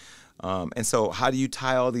 right? And so how do you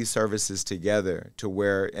tie all these services together to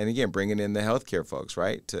where, and again, bringing in the healthcare folks,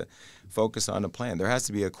 right, to focus on a plan. There has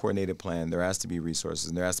to be a coordinated plan. There has to be resources,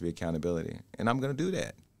 and there has to be accountability. And I'm going to do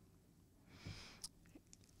that.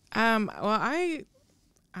 Well,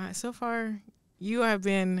 so far, you have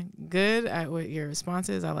been good at what your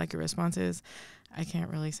responses. I like your responses. I can't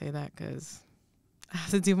really say that because I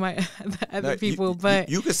have to do the other people, but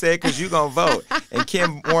you can say it because you're gonna vote. And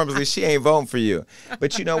Kim Wormsley, she ain't voting for you.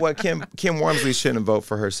 But you know what? Kim Wormsley shouldn't vote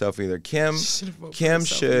for herself either. Kim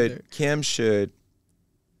should.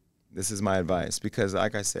 This is my advice because,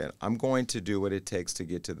 like I said, I'm going to do what it takes to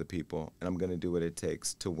get to the people, and I'm going to do what it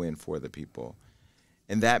takes to win for the people.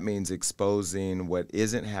 And that means exposing what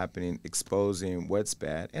isn't happening, exposing what's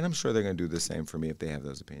bad. And I'm sure they're going to do the same for me if they have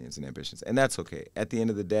those opinions and ambitions. And that's okay. At the end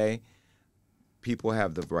of the day, people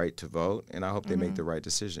have the right to vote, and I hope they make the right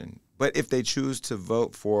decision. But if they choose to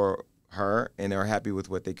vote for her and are happy with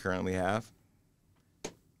what they currently have,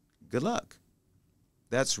 good luck.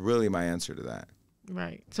 That's really my answer to that.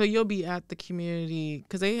 Right. So you'll be at the community,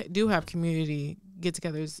 because they do have community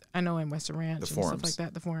get-togethers, I know, in Western Ranch and stuff like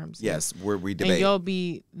that, the forums. Yes, where we debate. And you'll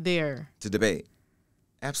be there. To debate.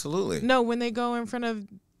 Absolutely. No, when they go in front of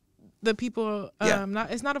the people,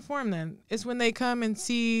 it's not a forum then. It's when they come and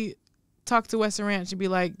talk to Western Ranch and be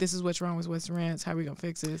like, this is what's wrong with Western Ranch. How are we going to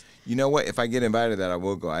fix this? You know what? If I get invited to that, I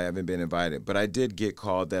will go. I haven't been invited. But I did get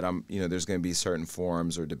called that there's going to be certain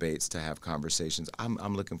forums or debates to have conversations.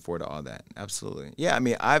 I'm looking forward to all that. Absolutely. Yeah, I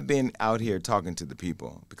mean, I've been out here talking to the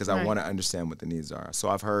people because I want to understand what the needs are. So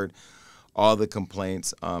I've heard all the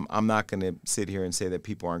complaints. I'm not going to sit here and say that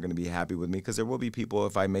people aren't going to be happy with me because there will be people,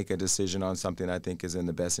 if I make a decision on something I think is in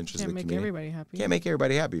the best interest of the community. Can't make everybody happy. Can't make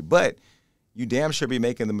everybody happy. But you damn sure be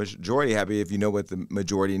making the majority happy if you know what the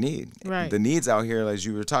majority need. Right. The needs out here, as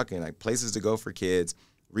you were talking, like places to go for kids,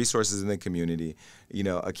 resources in the community,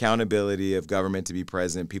 accountability of government to be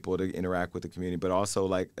present, people to interact with the community, but also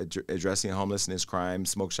like addressing homelessness, crime,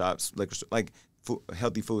 smoke shops, liquor, like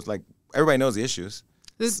healthy foods. Like everybody knows the issues.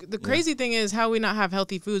 The crazy thing is how we not have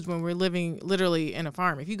healthy foods when we're living literally in a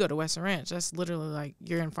farm. If you go to Western Ranch, that's literally like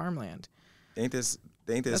you're in farmland. Ain't the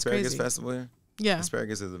asparagus festival here? Yeah.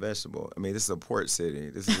 Asparagus is a vegetable. I mean, this is a port city.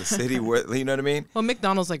 This is a city where, you know what I mean? Well,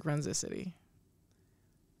 McDonald's runs the city.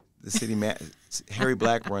 The city Harry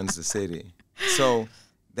Black runs the city. So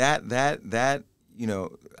that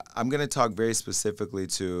I'm going to talk very specifically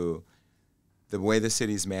to the way the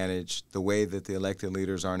city's managed, the way that the elected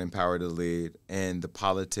leaders aren't empowered to lead, and the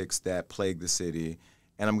politics that plague the city.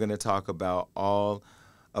 And I'm going to talk about all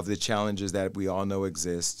of the challenges that we all know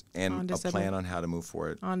exist and a plan on how to move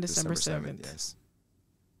forward. On December 7th. Yes.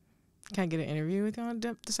 Can I get an interview with you on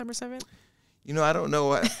December 7th? I don't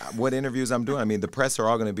know what interviews I'm doing. I mean, the press are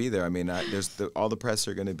all going to be there. I mean, all the press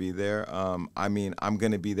are going to be there. I mean, I'm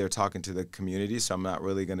going to be there talking to the community, so I'm not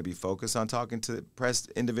really going to be focused on talking to the press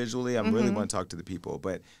individually. I really want to talk to the people.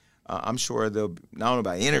 But I'm sure they'll, not only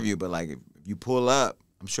by interview, but like if you pull up,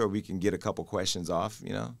 I'm sure we can get a couple questions off,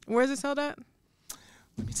 Where's this held at?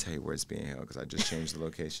 Let me tell you where it's being held because I just changed the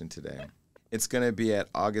location today. It's going to be at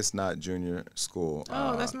August Knott Junior School.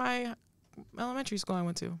 Oh, that's my elementary school I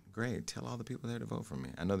went to. Great. Tell all the people there to vote for me.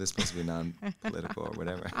 I know this is supposed to be non-political or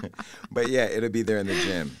whatever. But, yeah, it'll be there in the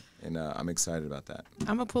gym, and I'm excited about that.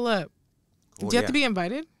 I'm going to pull up. Cool, Do you have to be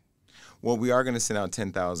invited? Well, we are going to send out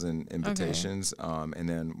 10,000 invitations, and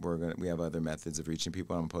then we have other methods of reaching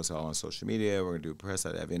people. I'm going to post it all on social media. We're going to do press.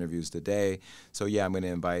 I have interviews today. So, yeah, I'm going to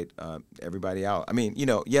invite everybody out. I mean,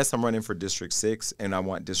 yes, I'm running for District 6, and I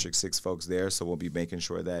want District 6 folks there, so we'll be making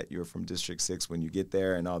sure that you're from District 6 when you get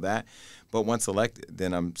there and all that. But once elected,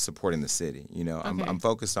 then I'm supporting the city. I'm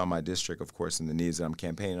focused on my district, of course, and the needs that I'm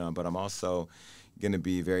campaigning on, but I'm also going to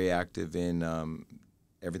be very active in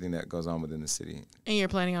everything that goes on within the city. And you're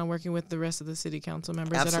planning on working with the rest of the city council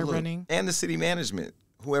members that are running? And the city management,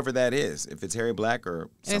 whoever that is, if it's Harry Black or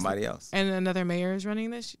somebody else. And another mayor is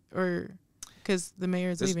running this? Or because the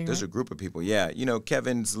mayor is leaving, There's right? a group of people, yeah.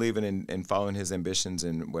 Kevin's leaving and following his ambitions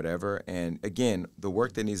and whatever. And, again, the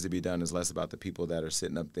work that needs to be done is less about the people that are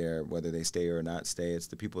sitting up there, whether they stay or not stay. It's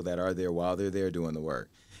the people that are there while they're there doing the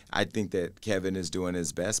work. I think that Kevin is doing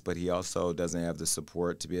his best, but he also doesn't have the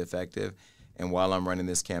support to be effective. And while I'm running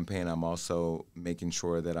this campaign, I'm also making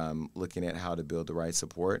sure that I'm looking at how to build the right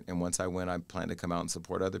support. And once I win, I plan to come out and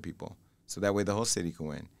support other people. So that way the whole city can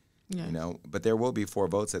win. Yes. But there will be 4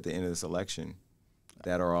 votes at the end of this election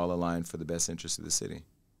that are all aligned for the best interest of the city.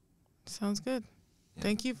 Sounds good. Yeah.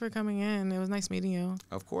 Thank you for coming in. It was nice meeting you.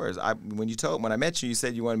 Of course. When I met you, you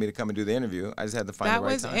said you wanted me to come and do the interview. I just had to find the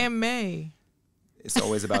right time. That was in May. It's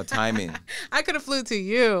always about timing. I could have flew to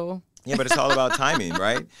you. Yeah, but it's all about timing,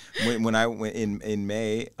 right? When I went in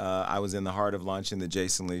May, I was in the heart of launching the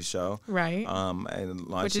Jason Lee show. Right. And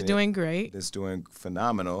which is doing great. It's doing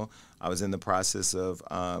phenomenal. I was in the process of,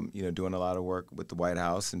 doing a lot of work with the White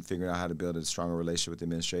House and figuring out how to build a stronger relationship with the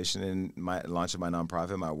administration. And my launch of my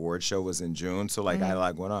nonprofit, my award show was in June. So, I had a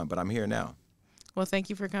lot going on. But I'm here now. Well, thank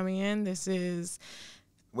you for coming in. This is...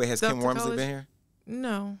 Wait, has Kim Wormsley been here?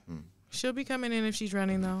 No. She'll be coming in if she's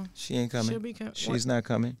running, though. She ain't coming. She's not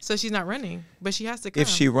coming. So she's not running, but she has to come. If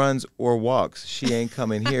she runs or walks, she ain't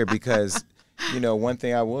coming here because, one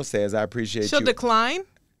thing I will say is I appreciate She'll decline?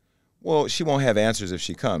 Well, she won't have answers if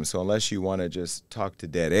she comes. So unless you want to just talk to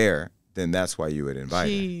dead air, then that's why you would invite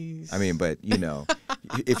her. I mean, but,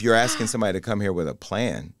 if you're asking somebody to come here with a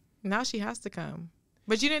plan. Now she has to come.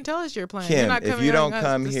 But you didn't tell us your plan. Kim, you're not coming if you don't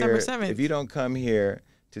come here, if you don't come here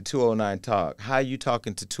to 209 Talk, how are you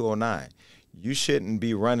talking to 209? You shouldn't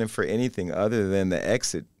be running for anything other than the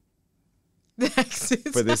exit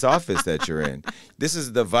for this office that you're in. This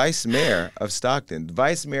is the vice mayor of Stockton,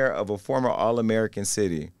 vice mayor of a former All-American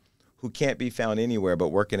city who can't be found anywhere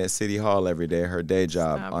but working at City Hall every day, her day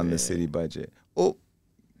job on the city budget. Oh,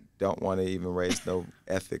 don't want to even raise no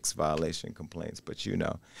ethics violation complaints, but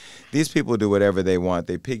these people do whatever they want.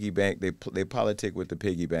 They piggy bank, they politic with the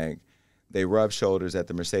piggy bank. They rub shoulders at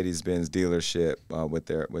the Mercedes-Benz dealership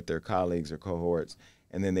with their colleagues or cohorts,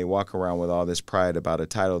 and then they walk around with all this pride about a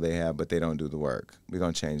title they have, but they don't do the work. We're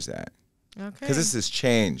gonna change that. Okay. Because this is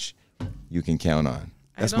change you can count on.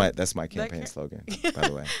 That's my campaign slogan, by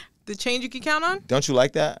the way. The change you can count on? Don't you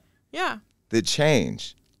like that? Yeah. The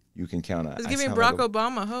change you can count on. It's giving Barack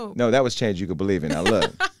Obama hope. No, that was change you could believe in. Now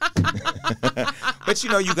look. But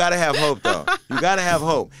you gotta have hope though. You gotta have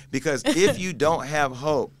hope because if you don't have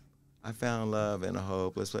hope. I found love and a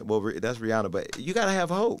hope. Let's play. Well, that's Rihanna, but you gotta have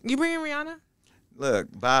hope. You bringing Rihanna? Look,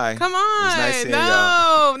 bye. Come on. It was nice seeing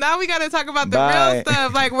y'all. Now we gotta talk about the real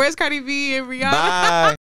stuff. Like, where's Cardi B and Rihanna?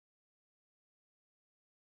 Bye.